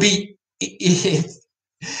 that would be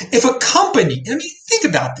if a company. I mean, think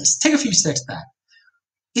about this. Take a few steps back.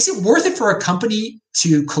 Is it worth it for a company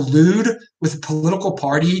to collude with a political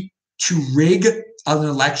party to rig an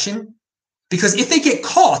election? Because if they get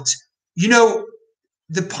caught,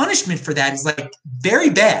 the punishment for that is like very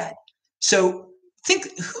bad. So think,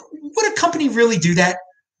 would a company really do that?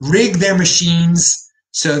 Rig their machines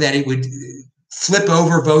so that it would flip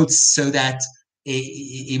over votes so that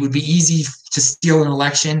it would be easy to steal an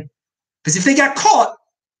election? Because if they got caught,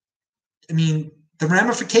 I mean, the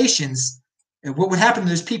ramifications and what would happen to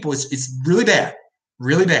those people is really bad,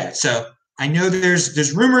 really bad. So I know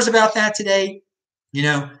there's rumors about that today.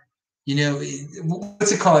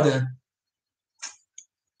 What's it called?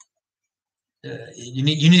 You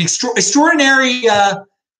need extraordinary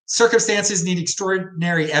circumstances. Need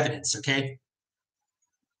extraordinary evidence. Okay,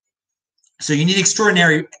 so you need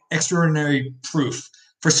extraordinary proof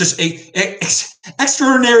for such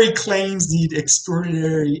extraordinary claims. Need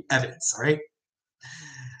extraordinary evidence. All right.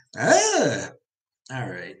 All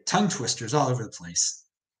right. Tongue twisters all over the place.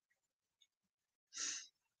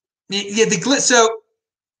 Yeah, the glitch. So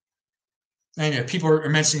I know people are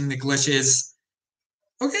mentioning the glitches.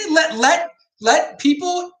 Okay, let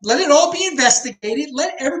people, let it all be investigated.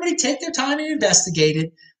 Let everybody take their time and investigate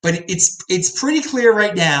it. But it's pretty clear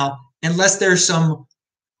right now, unless there's some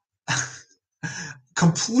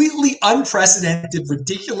completely unprecedented,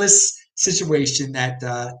 ridiculous situation, that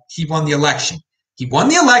he won the election. He won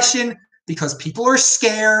the election because people are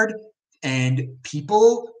scared, and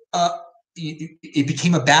people. It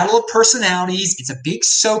became a battle of personalities. It's a big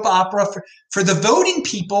soap opera for the voting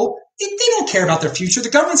people. They don't care about their future. The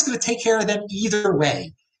government's going to take care of them either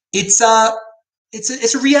way. It's a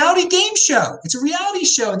reality game show. It's a reality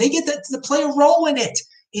show, and they get to play a role in it.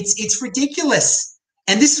 It's ridiculous.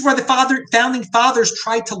 And this is where the founding fathers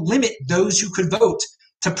tried to limit those who could vote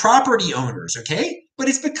to property owners. Okay, but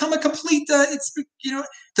it's become a complete. The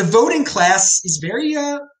voting class is very.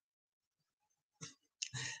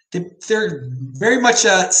 They're very much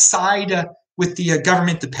side with the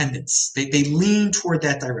government dependence. They lean toward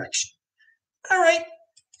that direction. All right.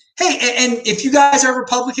 Hey, and if you guys are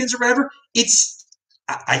Republicans or whatever,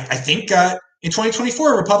 I think in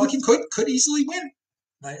 2024 a Republican could easily win.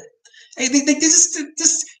 They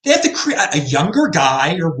have to create a younger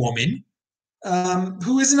guy or woman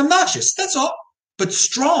who isn't obnoxious. That's all. But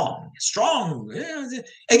strong.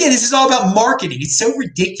 Again, this is all about marketing. It's so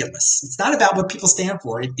ridiculous. It's not about what people stand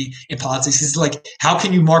for in politics. It's like, how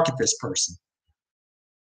can you market this person?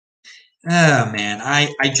 Oh, man.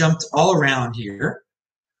 I jumped all around here.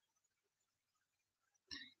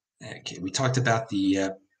 Okay, we talked about the...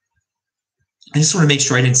 I just want to make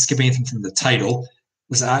sure I didn't skip anything from the title.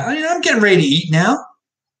 I'm getting ready to eat now.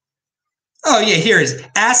 Oh, yeah, here it is.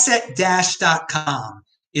 Asset-com.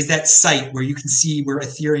 Is that site where you can see where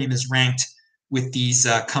Ethereum is ranked with these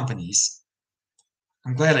companies.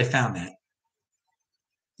 I'm glad I found that.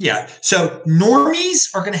 Yeah, so normies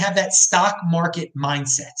are going to have that stock market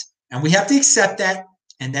mindset, and we have to accept that,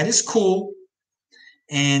 and that is cool,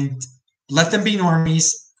 and let them be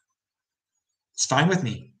normies. It's fine with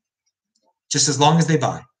me, just as long as they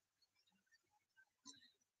buy.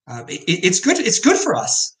 It's good. It's good for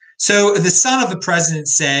us. So the son of the president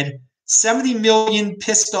said, 70 million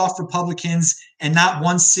pissed off Republicans and not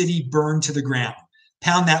one city burned to the ground.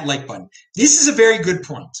 Pound that like button. This is a very good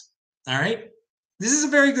point. All right. This is a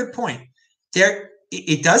very good point.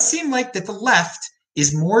 It does seem like that the left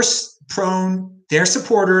is more prone, their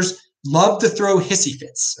supporters love to throw hissy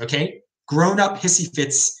fits, okay? Grown up hissy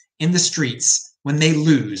fits in the streets when they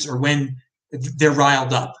lose or when they're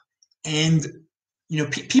riled up. And,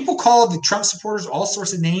 people call the Trump supporters all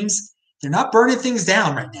sorts of names. They're not burning things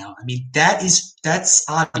down right now. I mean, that's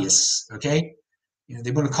obvious, okay?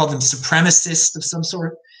 They want to call them supremacists of some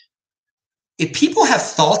sort. If people have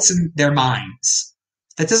thoughts in their minds,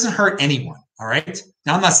 that doesn't hurt anyone, all right?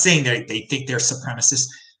 Now, I'm not saying that they think they're supremacists,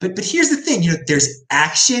 but here's the thing, there's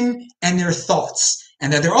action and there are thoughts.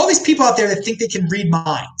 And there are all these people out there that think they can read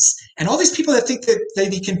minds. And all these people that think that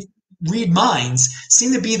they can read minds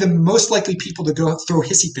seem to be the most likely people to go throw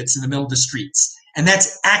hissy fits in the middle of the streets. And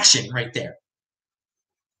that's action right there.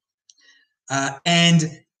 And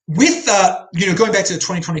with going back to the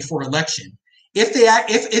 2024 election,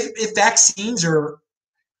 if vaccines are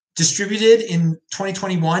distributed in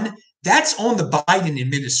 2021, that's on the Biden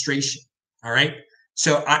administration. All right.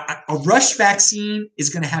 So a rush vaccine is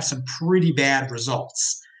going to have some pretty bad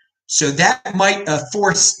results. So that might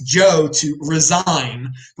force Joe to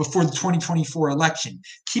resign before the 2024 election.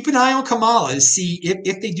 Keep an eye on Kamala to see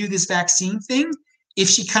if they do this vaccine thing, if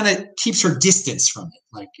she kind of keeps her distance from it.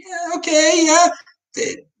 Like, yeah, okay, yeah.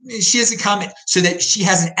 She has a comment so that she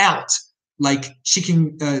has an out. Like she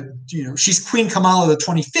can, she's Queen Kamala the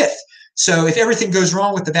 25th. So if everything goes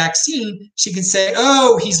wrong with the vaccine, she can say,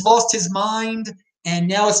 oh, he's lost his mind. And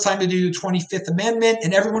now it's time to do the 25th Amendment.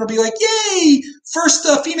 And everyone will be like, yay, first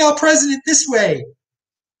female president this way.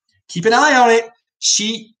 Keep an eye on it.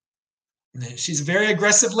 She's a very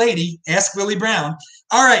aggressive lady. Ask Willie Brown.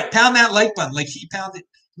 All right, pound that like button like he pounded.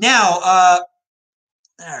 Now, all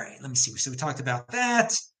right, let me see. So we talked about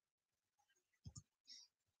that.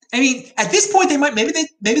 I mean, at this point,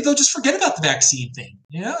 maybe they'll just forget about the vaccine thing.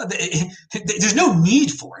 You know, there's no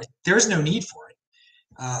need for it. There's no need for it.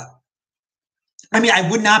 I mean,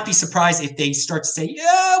 I would not be surprised if they start to say,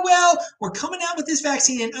 yeah, well, we're coming out with this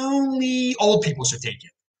vaccine and only old people should take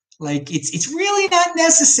it. Like it's really not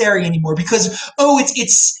necessary anymore because,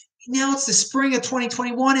 it's now it's the spring of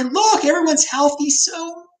 2021 and look, everyone's healthy.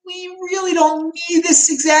 So we really don't need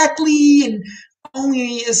this exactly. And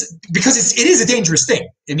because it is a dangerous thing.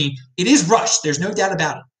 I mean, it is rushed. There's no doubt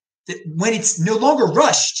about it. When it's no longer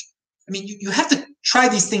rushed, I mean, you have to try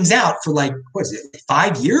these things out for like, what is it,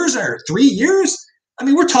 5 years or 3 years? I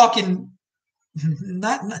mean, we're talking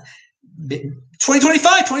not 2025,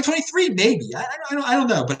 2023, maybe. I don't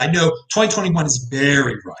know. But I know 2021 is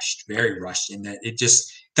very rushed in that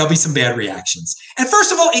there'll be some bad reactions. And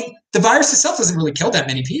first of all, the virus itself doesn't really kill that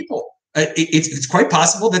many people. It's quite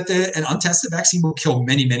possible that an untested vaccine will kill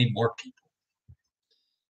many, many more people.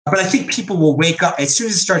 But I think people will wake up as soon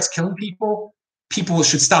as it starts killing people. People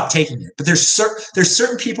should stop taking it. But there's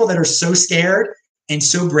certain people that are so scared and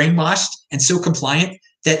so brainwashed and so compliant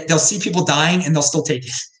that they'll see people dying and they'll still take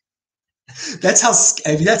it. That's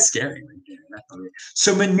scary.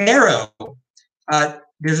 So Monero,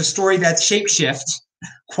 there's a story that Shapeshift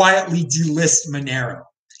quietly delist Monero,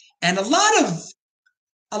 and a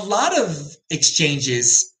lot of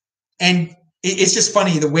exchanges, and it's just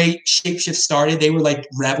funny the way Shapeshift started. They were like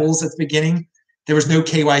rebels at the beginning. There was no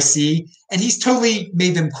KYC, and he's totally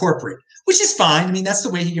made them corporate, which is fine. I mean, that's the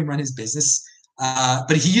way he can run his business.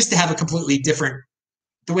 But he used to have a completely different,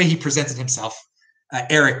 the way he presented himself.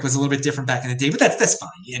 Eric was a little bit different back in the day, but that's fine.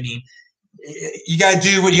 I mean, you got to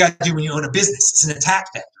do what you got to do when you own a business. It's an attack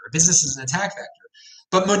vector. A business is an attack vector.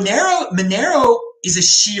 But Monero is a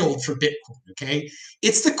shield for Bitcoin. Okay,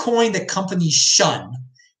 it's the coin that companies shun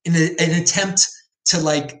in an attempt to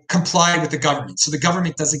like comply with the government, so the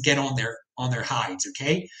government doesn't get on their hides.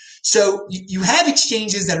 Okay, so you have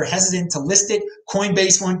exchanges that are hesitant to list it.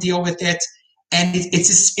 Coinbase won't deal with it, and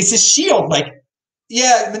it's a shield. Like,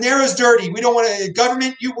 yeah, Monero's dirty. We don't want a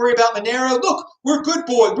government. You worry about Monero. Look, we're good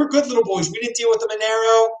boys. We're good little boys. We didn't deal with the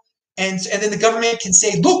Monero, and then the government can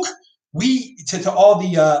say, look, we to all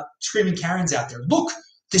the screaming Karens out there, look,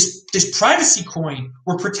 this privacy coin,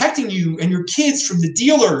 we're protecting you and your kids from the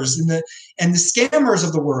dealers and the scammers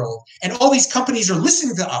of the world, and all these companies are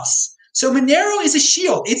listening to us. So Monero is a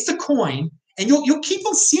shield. It's the coin, and you'll keep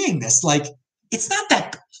on seeing this. Like, it's not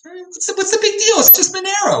that. What's the big deal? It's just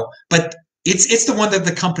Monero, but it's the one that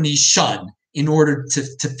the companies shun in order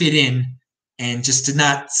to fit in and just to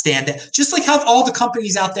not stand out. Just like how all the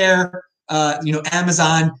companies out there.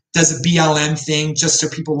 Amazon does a BLM thing just so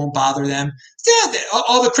people won't bother them. Yeah,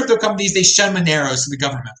 all the crypto companies, they shun Monero so the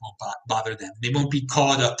government won't bother them. They won't be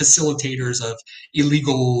called facilitators of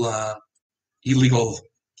illegal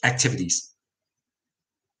activities.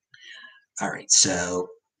 All right, so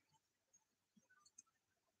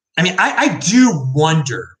I mean, I do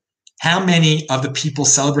wonder how many of the people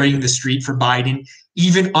celebrating the street for Biden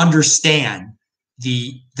even understand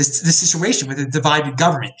the situation with a divided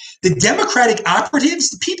government. The Democratic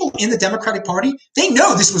operatives, the people in the Democratic Party, they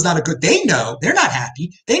know this was not a good. They know they're not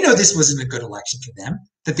happy. They know this wasn't a good election for them.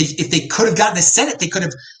 That if they could have gotten the Senate, they could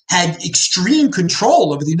have had extreme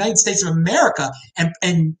control over the United States of America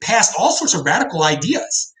and passed all sorts of radical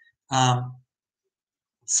ideas. But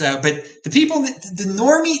the people, the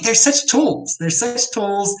normie, they're such tools. They're such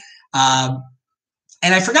tools. And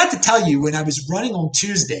I forgot to tell you when I was running on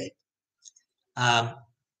Tuesday.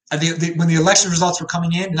 When the election results were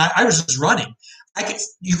coming in, and I was just running,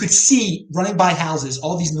 you could see running by houses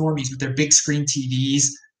all these normies with their big screen TVs,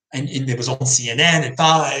 and it was on CNN and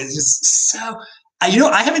Fox. It's just so,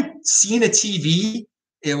 I haven't seen a TV.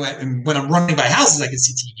 When I'm running by houses, I can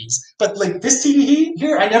see TVs, but like this TV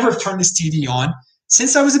here, I never have turned this TV on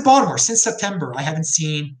since I was in Baltimore. Since September, I haven't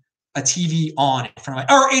seen a TV on in front of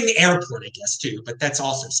my, or in the airport, I guess too, but that's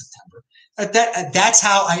also September. That's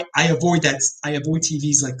how I avoid that. I avoid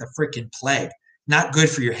TVs like the freaking plague. Not good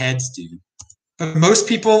for your heads, dude. But most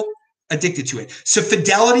people addicted to it. So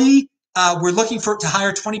Fidelity, we're looking to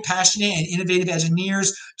hire 20 passionate and innovative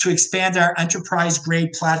engineers to expand our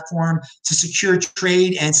enterprise-grade platform to secure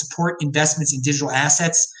trade and support investments in digital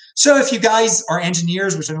assets. So if you guys are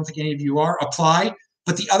engineers, which I don't think any of you are, apply.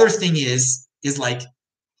 But the other thing is like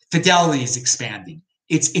Fidelity is expanding.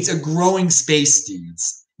 It's a growing space,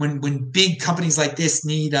 dudes. When big companies like this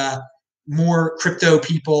need more crypto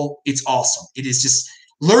people, it's awesome. It is just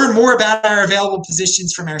learn more about our available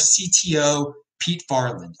positions from our CTO, Pete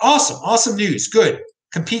Farland. Awesome news. Good.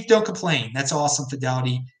 Compete, don't complain. That's awesome,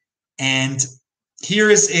 Fidelity. And here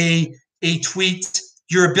is a tweet.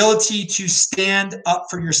 Your ability to stand up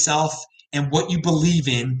for yourself and what you believe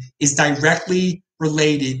in is directly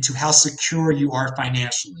related to how secure you are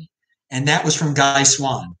financially. And that was from Guy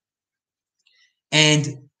Swan. And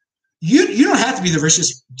you don't have to be the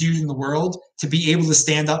richest dude in the world to be able to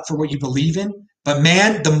stand up for what you believe in. But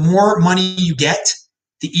man, the more money you get,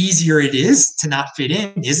 the easier it is to not fit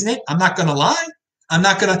in, isn't it? I'm not going to lie.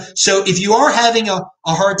 So if you are having a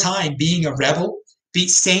hard time being a rebel,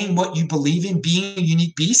 saying what you believe in, being a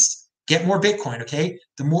unique beast, get more Bitcoin, okay?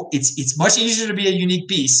 The more it's much easier to be a unique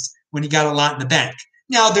beast when you got a lot in the bank.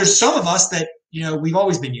 Now, there's some of us that, we've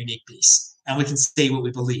always been unique beasts and we can say what we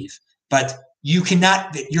believe. But you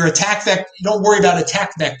cannot, your attack vector, you don't worry about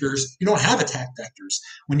attack vectors. You don't have attack vectors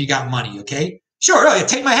when you got money, okay? Sure, yeah,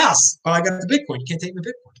 take my house. Oh, I got the Bitcoin. You can't take my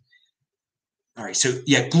Bitcoin. All right, so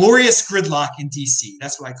yeah, glorious gridlock in DC.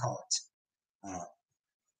 That's what I call it.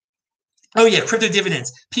 Oh yeah, crypto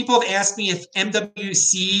dividends. People have asked me if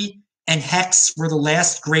MWC and Hex were the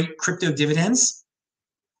last great crypto dividends.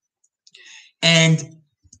 And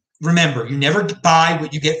remember, you never buy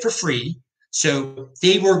what you get for free. So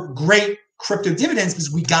they were great crypto dividends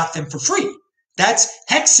because we got them for free.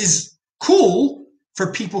 Hex is cool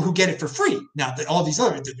for people who get it for free. Now, all these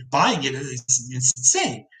other buying it's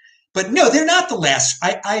insane. But no, they're not the last.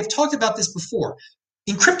 I've talked about this before.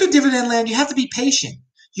 In crypto dividend land, you have to be patient.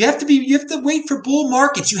 You have to wait for bull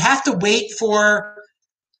markets. You have to wait for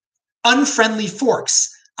unfriendly forks.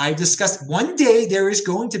 I discussed one day there is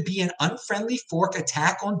going to be an unfriendly fork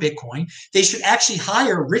attack on Bitcoin. They should actually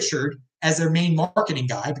hire Richard as their main marketing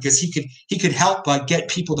guy because he could help get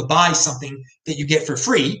people to buy something that you get for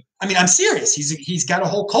free. I mean, I'm serious. He's got a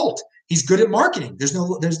whole cult. He's good at marketing. There's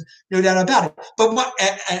no doubt about it. But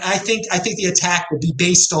I think the attack will be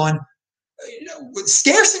based on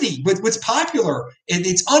scarcity with what's popular, and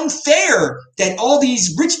it's unfair that all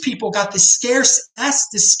these rich people got this scarce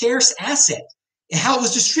asset. And how it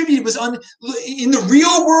was distributed was in the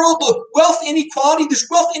real world of wealth inequality. There's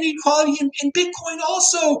wealth inequality in Bitcoin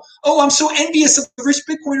also. Oh, I'm so envious of the rich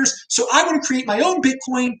Bitcoiners. So I want to create my own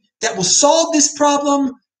Bitcoin that will solve this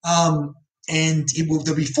problem. And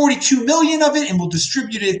there'll be 42 million of it, and we'll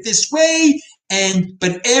distribute it this way.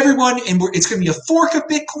 But everyone, it's going to be a fork of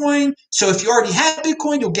Bitcoin. So if you already have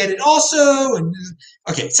Bitcoin, you'll get it also. And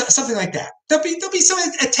okay, something like that. There'll be some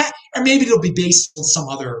attack, or maybe it'll be based on some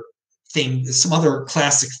other thing, some other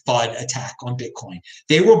classic FUD attack on Bitcoin.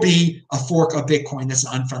 There will be a fork of Bitcoin that's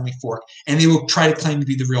an unfriendly fork, and they will try to claim to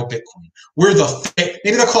be the real Bitcoin.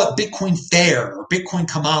 Maybe they'll call it Bitcoin Fair or Bitcoin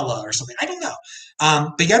Kamala or something. I don't know.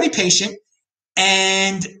 But you gotta be patient.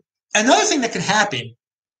 And another thing that could happen,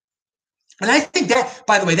 and I think that,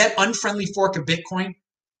 by the way, that unfriendly fork of Bitcoin,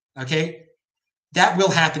 okay, that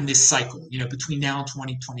will happen this cycle, between now and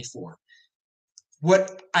 2024.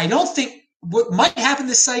 What might happen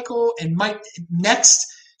this cycle and might next,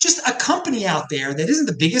 just a company out there that isn't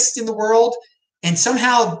the biggest in the world, and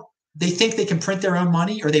somehow they think they can print their own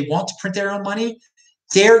money, or they want to print their own money,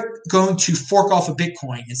 they're going to fork off a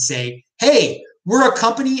Bitcoin and say, hey, we're a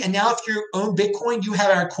company, and now if you own Bitcoin, you have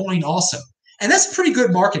our coin also. And that's a pretty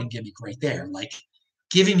good marketing gimmick right there, like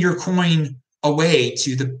giving your coin away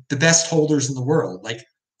to the best holders in the world. Like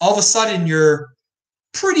all of a sudden, you're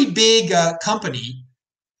pretty big company.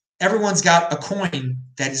 Everyone's got a coin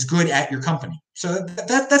that is good at your company. So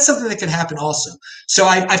that's something that can happen also. So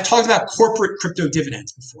I've talked about corporate crypto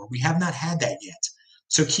dividends before. We have not had that yet.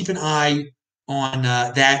 So keep an eye on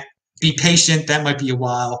that. Be patient. That might be a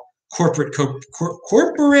while. Corporate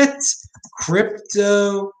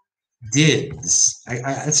crypto divs.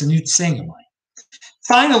 That's a new saying of mine.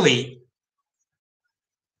 Finally,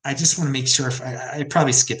 I just want to make sure I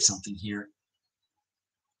probably skipped something here.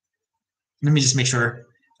 Let me just make sure.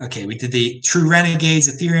 Okay, we did the True Renegades,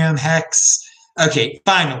 Ethereum, Hex. Okay,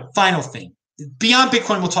 final thing. Beyond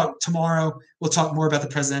Bitcoin, we'll talk tomorrow. We'll talk more about the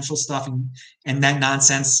presidential stuff and that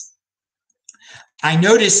nonsense. I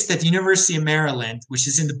noticed that the University of Maryland, which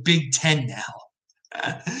is in the Big Ten now,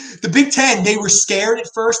 the Big Ten, they were scared at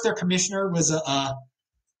first. Their commissioner was a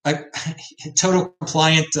total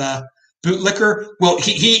compliant bootlicker. Well,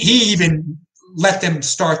 he even let them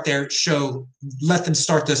start their show, let them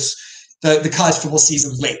start the college football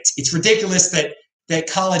season late. It's ridiculous that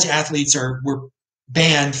college athletes were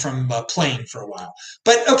banned from playing for a while.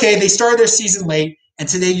 But okay, they started their season late, and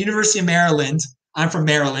today, University of Maryland. I'm from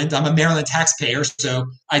Maryland. I'm a Maryland taxpayer, so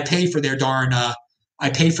I pay for their darn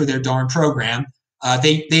program.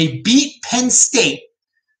 They beat Penn State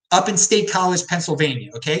up in State College,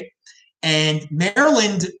 Pennsylvania. Okay, and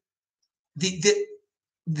Maryland,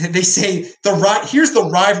 they say here's the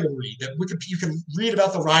rivalry that you can read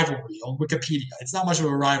about the rivalry on Wikipedia. It's not much of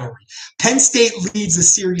a rivalry. Penn State leads the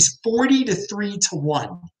series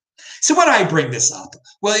 40-3-1. So why do I bring this up?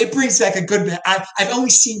 Well, it brings back a good bit. I've only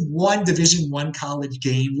seen one Division I college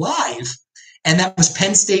game live, and that was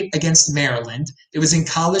Penn State against Maryland. It was in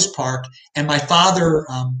College Park, and my father,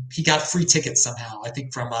 he got free tickets somehow, I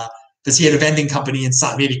think from because he had a vending company and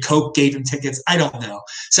maybe Coke gave him tickets. I don't know.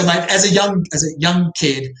 So as a young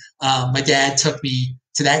kid, my dad took me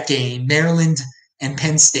to that game, Maryland and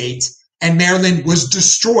Penn State. And Maryland was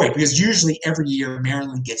destroyed because usually every year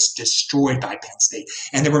Maryland gets destroyed by Penn State.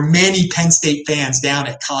 And there were many Penn State fans down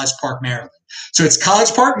at College Park, Maryland. So it's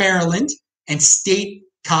College Park, Maryland and State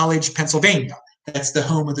College, Pennsylvania. That's the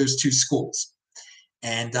home of those two schools.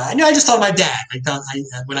 And I just thought of my dad.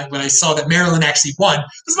 When I saw that Maryland actually won,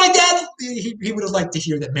 because my dad, he would have liked to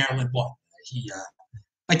hear that Maryland won.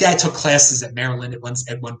 My dad took classes at Maryland at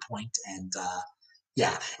one point, and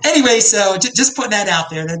yeah. Anyway, so just putting that out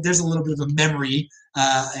there. There's a little bit of a memory,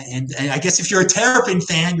 and I guess if you're a Terrapin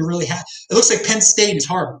fan, you're really happy. It looks like Penn State is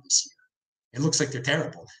horrible this year. It looks like they're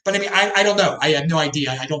terrible. But I mean, I don't know. I have no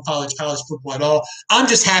idea. I don't follow college football at all. I'm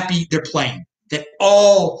just happy they're playing.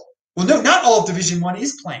 No, not all of Division I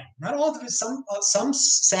is playing. Not all of some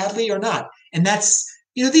sadly are not. And that's,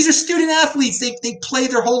 these are student athletes. They play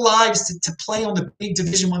their whole lives to play on the big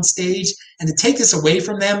Division I stage, and to take this away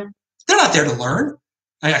from them, they're not there to learn.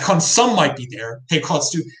 Some might be there. They call it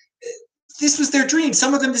student. This was their dream.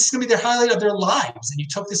 Some of them, this is going to be their highlight of their lives, and you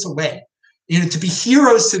took this away. To be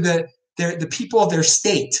heroes to the people of their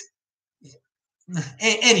state.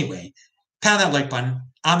 Anyway, pound that like button.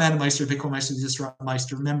 I'm Adam Meister, Bitcoin Meister, the Disrupt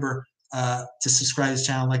Meister. Remember to subscribe to this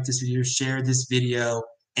channel, like this video, share this video,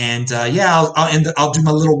 and I'll do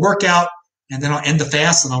my little workout, and then I'll end the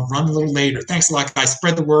fast, and I'll run a little later. Thanks a lot, guys.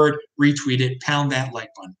 Spread the word, retweet it, pound that like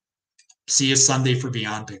button. See you Sunday for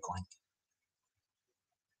Beyond Bitcoin.